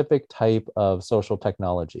specific type of social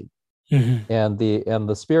technology. And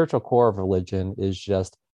the spiritual core of religion is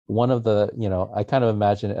just one of the, I kind of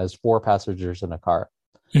imagine it as four passengers in a car.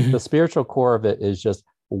 The spiritual core of it is just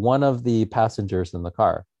one of the passengers in the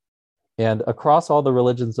car. And across all the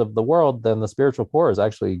religions of the world, then the spiritual core is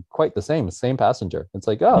actually quite the same passenger. It's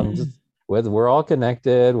like, we're all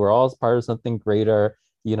connected. We're all part of something greater.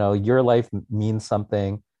 Your life means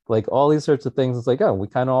something, like all these sorts of things. It's like, we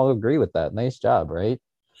kind of all agree with that. Nice job, right?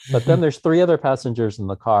 But then there's three other passengers in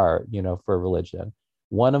the car, for religion.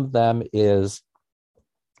 One of them is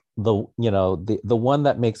the one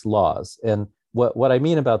that makes laws. And what I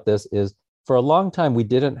mean about this is, for a long time, we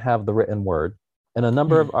didn't have the written word. And a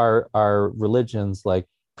number of our religions like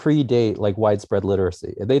predate like widespread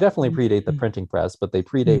literacy. They definitely predate the printing press, but they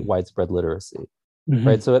predate widespread literacy,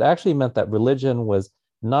 right? So it actually meant that religion was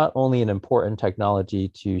not only an important technology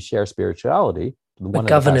to share spirituality, one of the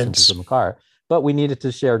passengers in the car, but we needed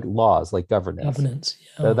to share laws like governance.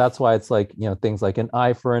 So that's why it's like, things like an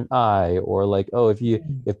eye for an eye, or like,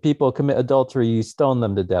 if people commit adultery, you stone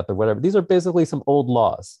them to death or whatever. These are basically some old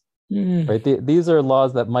laws, right? These are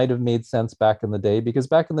laws that might have made sense back in the day, because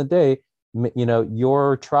back in the day,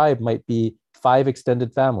 your tribe might be 5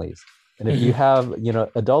 extended families. And if you have,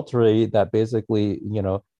 adultery that basically,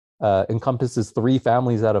 encompasses 3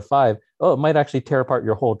 families out of 5, it might actually tear apart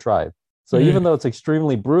your whole tribe. So even though it's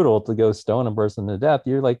extremely brutal to go stone a person to death,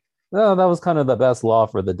 you're like, no, that was kind of the best law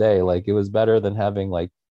for the day. Like, it was better than having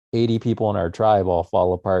like 80 people in our tribe all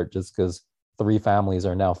fall apart just because 3 families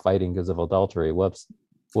are now fighting because of adultery. Whoops.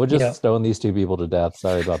 We'll just stone these 2 people to death.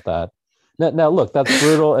 Sorry about that. Now look, that's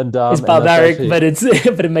brutal and dumb. It's barbaric, but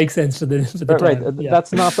it makes sense for the time. Right.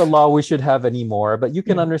 That's not the law we should have anymore. But you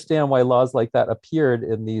can understand why laws like that appeared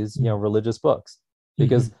in these, religious books,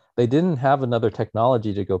 because they didn't have another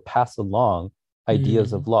technology to go pass along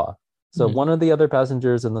ideas of law. So one of the other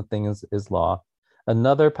passengers in the thing is law.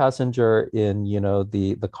 Another passenger in,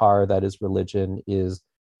 the car that is religion is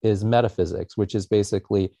metaphysics, which is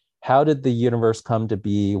basically, how did the universe come to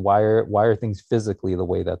be? Why are things physically the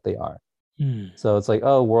way that they are? So it's like,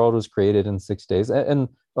 world was created in 6 days, and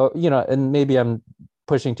maybe I'm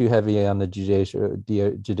pushing too heavy on the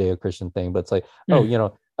Judeo-Christian thing, but it's like,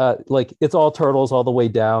 like it's all turtles all the way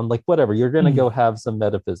down, like whatever. You're going to go have some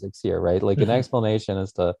metaphysics here, right? Like an explanation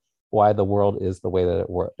as to why the world is the way that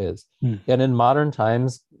it is. And in modern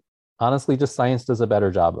times, honestly, just science does a better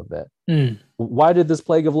job of it. Why did this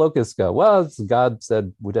plague of locusts go? Well, God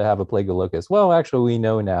said to have a plague of locusts. Well, actually, we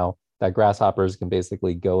know now that grasshoppers can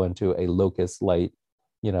basically go into a locust-like,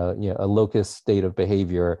 a locust state of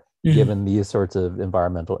behavior given these sorts of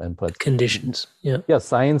environmental inputs. Conditions. Yeah,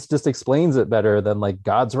 science just explains it better than like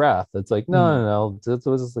God's wrath. It's like, no. This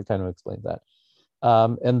is to kind of explain that.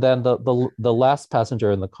 And then the last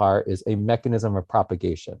passenger in the car is a mechanism of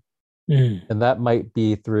propagation. And that might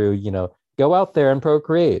be through, go out there and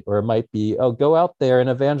procreate, or it might be, go out there and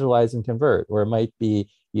evangelize and convert, or it might be,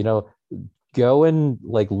 go and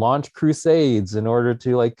like launch crusades in order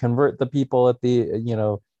to like convert the people at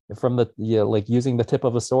the, from the, like using the tip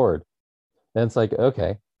of a sword. And it's like,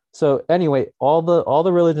 okay. So anyway, all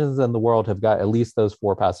the religions in the world have got at least those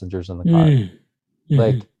 4 passengers in the car.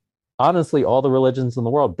 Like, honestly, all the religions in the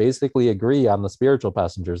world basically agree on the spiritual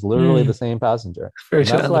passengers, literally the same passenger. And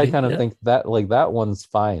that's why I kind of think that like that one's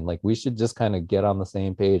fine. Like, we should just kind of get on the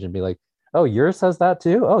same page and be like, oh, yours says that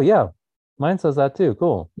too? Oh yeah, mine says that too.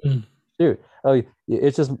 Cool. Shoot. Oh,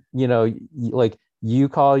 it's just, like you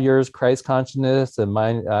call yours Christ consciousness and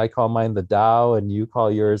mine, I call mine the Tao, and you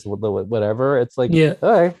call yours whatever. It's like,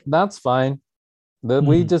 okay, that's fine.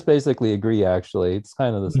 We just basically agree, actually. It's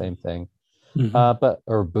kind of the same thing.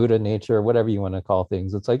 Or Buddha nature, whatever you want to call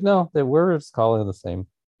things. It's like, no, we're just calling it the same.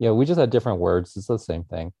 We just had different words. It's the same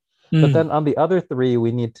thing. But then on the other 3,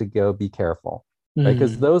 we need to go be careful, right?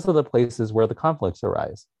 Because those are the places where the conflicts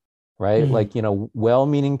arise, right? Like,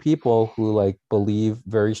 well-meaning people who like believe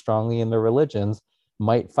very strongly in their religions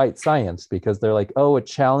might fight science because they're like, it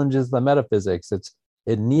challenges the metaphysics.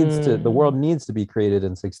 It needs to, the world needs to be created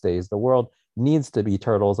in 6 days. The world needs to be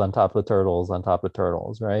turtles on top of turtles on top of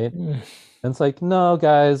turtles, right? And it's like, no,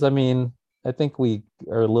 guys, I mean, I think we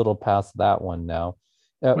are a little past that one now.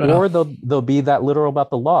 Or they'll be that literal about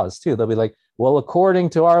the laws too. They'll be like, well, according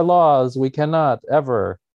to our laws, we cannot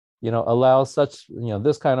ever, allow such,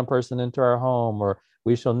 this kind of person into our home, or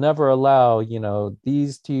we shall never allow,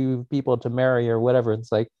 these 2 people to marry or whatever.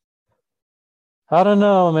 It's like, I don't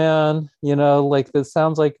know, man. Like, this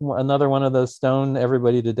sounds like another one of those stone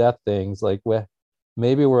everybody to death things. Like,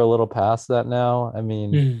 maybe we're a little past that now. I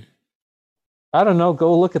mean, I don't know.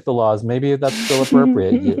 Go look at the laws. Maybe that's still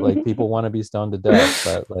appropriate. Like people want to be stoned to death,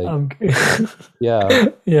 but like, yeah,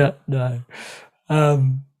 yeah, no,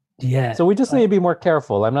 yeah. So we just need to be more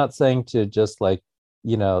careful. I'm not saying to just like,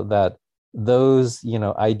 that those,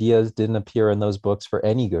 ideas didn't appear in those books for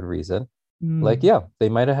any good reason. Like, yeah, they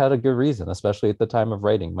might have had a good reason, especially at the time of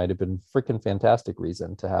writing. Might have been freaking fantastic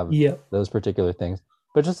reason to have those particular things.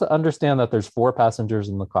 But just to understand that there's 4 passengers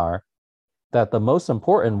in the car, that the most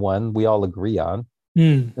important one we all agree on.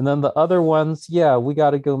 And then the other ones, we got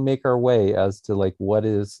to go make our way as to like what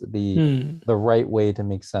is the right way to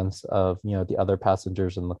make sense of the other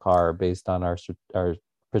passengers in the car based on our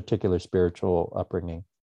particular spiritual upbringing.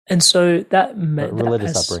 And so that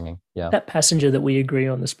religious upbringing, that passenger that we agree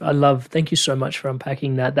on this, I love. Thank you so much for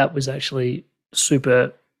unpacking that. That was actually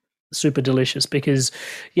super delicious because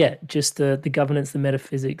just the governance, the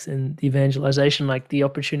metaphysics, and the evangelization, like the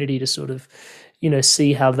opportunity to sort of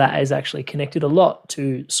see how that is actually connected a lot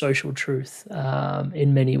to social truth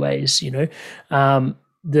in many ways.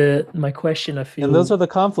 My question, I feel, and those are the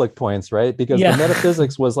conflict points, right? Because the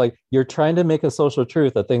metaphysics was like you're trying to make a social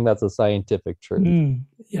truth a thing that's a scientific truth,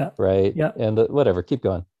 right? And whatever, keep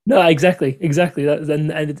going. No, exactly.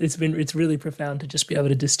 And it's really profound to just be able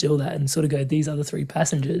to distill that and sort of go, these other 3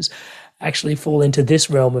 passengers actually fall into this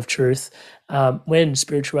realm of truth, when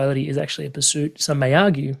spirituality is actually a pursuit, some may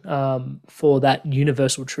argue, for that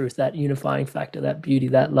universal truth, that unifying factor, that beauty,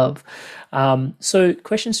 that love. So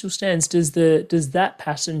question still stands, does that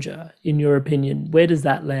passenger, in your opinion, where does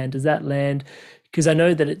that land? Does that land, because I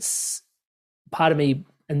know that it's part of me,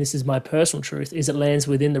 and this is my personal truth, is it lands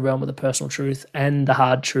within the realm of the personal truth and the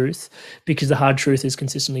hard truth, because the hard truth is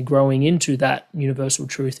consistently growing into that universal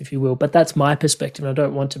truth, if you will. But that's my perspective, and I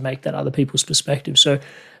don't want to make that other people's perspective. So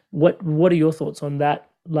what are your thoughts on that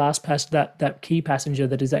last that key passenger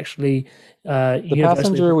that is actually the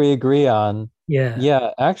passenger we agree on?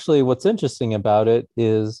 Yeah. Actually, what's interesting about it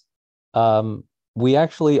is we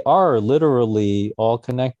actually are literally all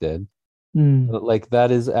connected. Like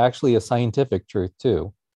that is actually a scientific truth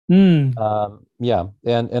too. And I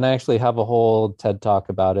actually have a whole TED talk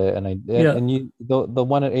about it, and the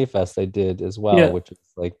one at A-Fest I did as well, which is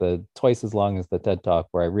like the twice as long as the TED talk,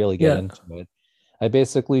 where I really get into it. I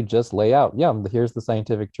basically just lay out, here's the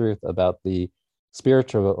scientific truth about the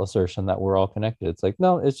spiritual assertion that we're all connected. It's like,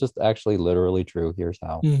 no, it's just actually literally true. Here's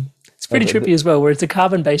how. It's pretty trippy as well, where it's a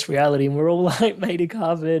carbon-based reality and we're all like made of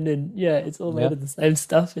carbon, and it's all made of the same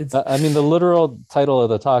stuff. It's I mean, the literal title of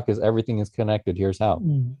the talk is Everything is Connected, Here's How.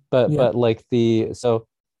 But like so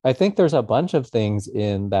I think there's a bunch of things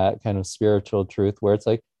in that kind of spiritual truth where it's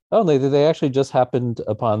like, oh, they actually just happened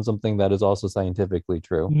upon something that is also scientifically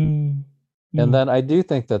true. And then I do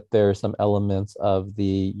think that there's some elements of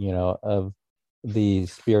the of the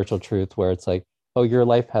spiritual truth where it's like, oh, your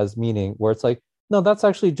life has meaning, where it's like, no, that's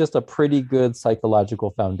actually just a pretty good psychological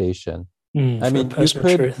foundation. I mean,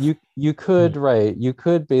 you could right, you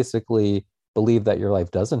could basically believe that your life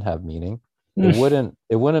doesn't have meaning. It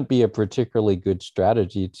wouldn't be a particularly good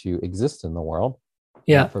strategy to exist in the world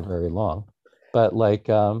for very long. But like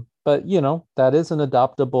but that is an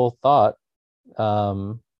adoptable thought.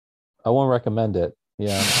 I won't recommend it.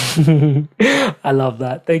 I love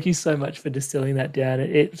that. Thank you so much for distilling that down.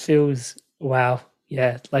 It feels, wow.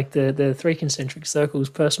 Like the 3 concentric circles: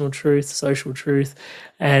 personal truth, social truth,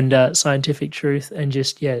 and scientific truth, and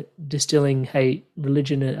just distilling. Hey,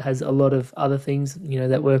 religion has a lot of other things,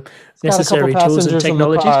 that were necessary tools and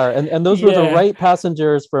technologies. And those were the right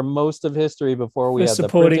passengers for most of history before we had the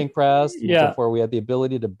printing press, before we had the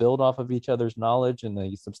ability to build off of each other's knowledge in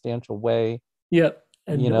a substantial way.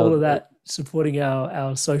 And all of that supporting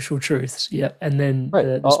our social truths. And then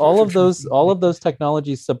all of those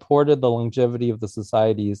technologies supported the longevity of the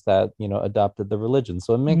societies that adopted the religion,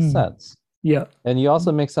 so it makes sense. And you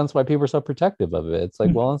also make sense why people are so protective of it. It's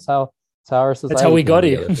like, well, it's how our society, that's how we got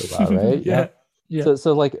here. Right?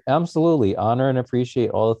 So like, absolutely honor and appreciate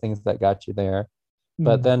all the things that got you there.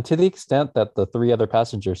 But then to the extent that the 3 other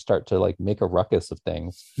passengers start to like make a ruckus of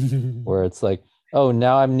things where it's like, oh,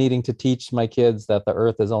 now I'm needing to teach my kids that the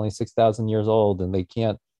earth is only 6,000 years old and they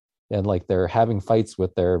can't, and like they're having fights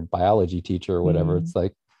with their biology teacher or whatever. It's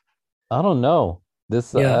like, I don't know.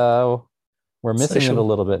 This, we're missing it a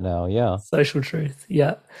little bit now. Social truth.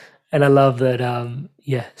 And I love that,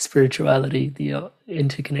 spirituality, the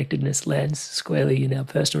interconnectedness lands squarely in our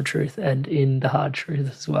personal truth and in the hard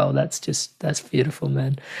truth as well. That's beautiful,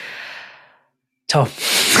 man. Tom,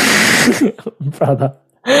 brother.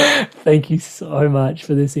 Thank you so much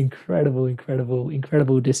for this incredible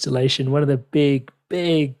distillation. One of the big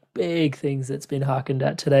big things that's been hearkened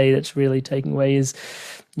at today that's really taking away is,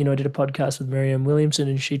 I did a podcast with Marianne Williamson,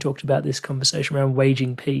 and she talked about this conversation around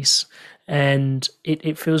waging peace. And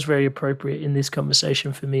it feels very appropriate in this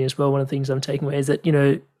conversation for me as well. One of the things I'm taking away is that,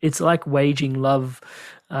 it's like waging love,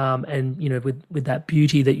 and, with that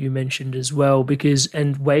beauty that you mentioned as well,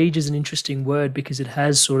 and wage is an interesting word because it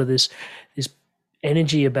has sort of this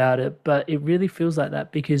energy about it, but it really feels like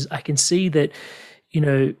that because I can see that,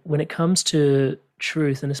 when it comes to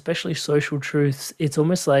truth, and especially social truths, it's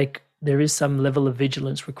almost like there is some level of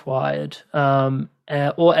vigilance required, or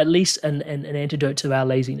at least an antidote to our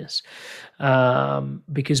laziness,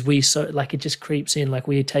 because it just creeps in, like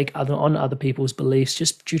we take on other people's beliefs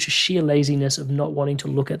just due to sheer laziness of not wanting to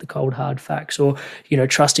look at the cold hard facts, or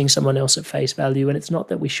trusting someone else at face value. And it's not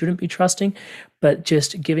that we shouldn't be trusting, but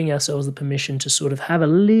just giving ourselves the permission to sort of have a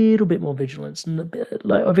little bit more vigilance and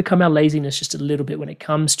overcome our laziness just a little bit when it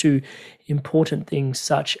comes to important things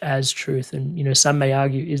such as truth. And some may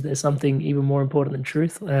argue, is there something even more important than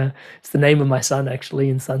truth? It's the name of my son, actually,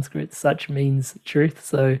 in Sanskrit. Such means truth,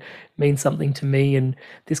 so it means something to me, and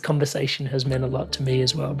this conversation has meant a lot to me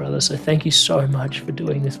as well, brother. So thank you so much for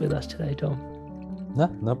doing this with us today, Tom.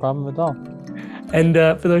 No problem at all. And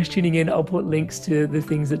for those tuning in, I'll put links to the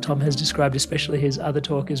things that Tom has described, especially his other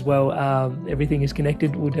talk as well. Everything is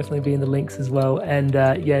connected. Will definitely be in the links as well. And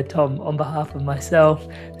Tom, on behalf of myself,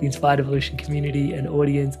 the Inspired Evolution community and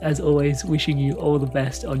audience, as always, wishing you all the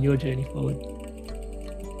best on your journey forward.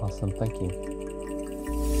 Awesome. Thank you.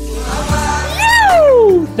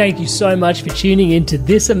 Thank you so much for tuning in to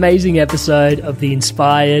this amazing episode of the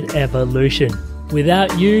Inspired Evolution.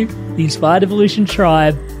 Without you, the Inspired Evolution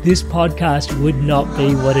tribe, this podcast would not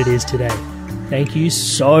be what it is today. Thank you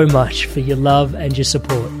so much for your love and your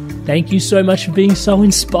support. Thank you so much for being so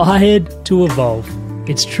inspired to evolve.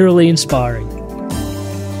 It's truly inspiring.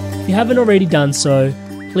 If you haven't already done so,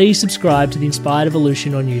 please subscribe to the Inspired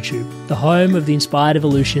Evolution on YouTube, the home of the Inspired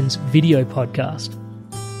Evolution's video podcast.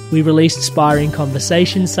 We release inspiring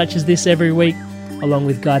conversations such as this every week, along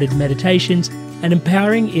with guided meditations and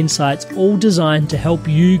empowering insights, all designed to help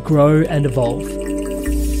you grow and evolve.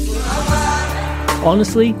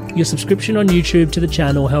 Honestly, your subscription on YouTube to the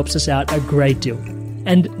channel helps us out a great deal.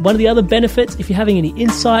 And one of the other benefits, if you're having any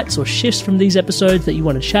insights or shifts from these episodes that you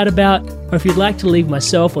want to chat about, or if you'd like to leave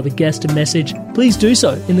myself or the guest a message, please do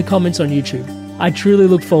so in the comments on YouTube. I truly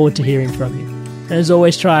look forward to hearing from you. And as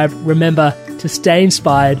always, tribe, remember to stay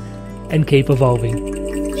inspired and keep evolving.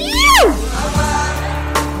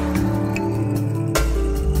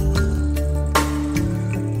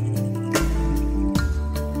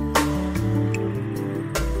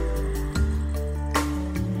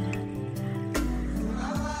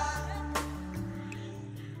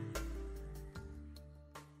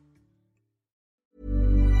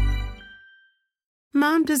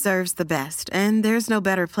 Mom deserves the best, and there's no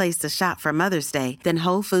better place to shop for Mother's Day than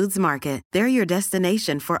Whole Foods Market. They're your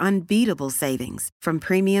destination for unbeatable savings, from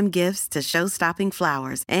premium gifts to show-stopping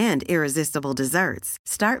flowers and irresistible desserts.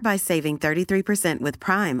 Start by saving 33% with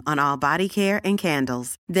Prime on all body care and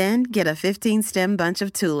candles. Then get a 15-stem bunch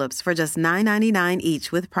of tulips for just $9.99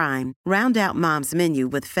 each with Prime. Round out Mom's menu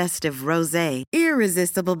with festive rosé,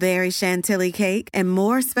 irresistible berry chantilly cake, and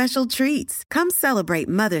more special treats. Come celebrate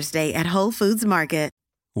Mother's Day at Whole Foods Market.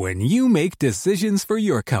 When you make decisions for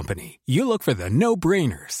your company, you look for the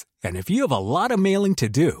no-brainers. And if you have a lot of mailing to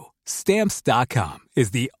do, Stamps.com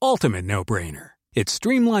is the ultimate no-brainer. It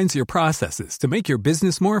streamlines your processes to make your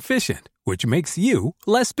business more efficient, which makes you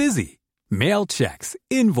less busy. Mail checks,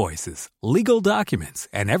 invoices, legal documents,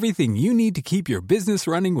 and everything you need to keep your business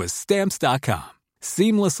running with Stamps.com.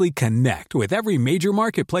 Seamlessly connect with every major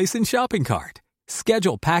marketplace and shopping cart.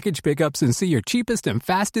 Schedule package pickups and see your cheapest and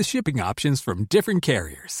fastest shipping options from different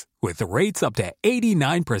carriers, with rates up to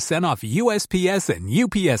 89% off USPS and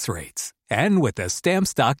UPS rates. And with the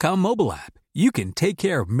Stamps.com mobile app, you can take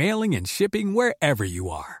care of mailing and shipping wherever you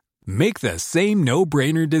are. Make the same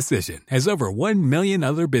no-brainer decision as over 1 million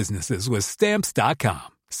other businesses with Stamps.com.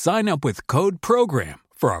 Sign up with code PROGRAM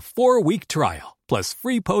for a 4-week trial, plus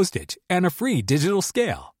free postage and a free digital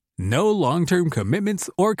scale. No long-term commitments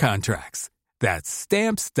or contracts. That's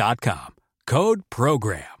Stamps.com. Code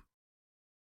PROGRAM.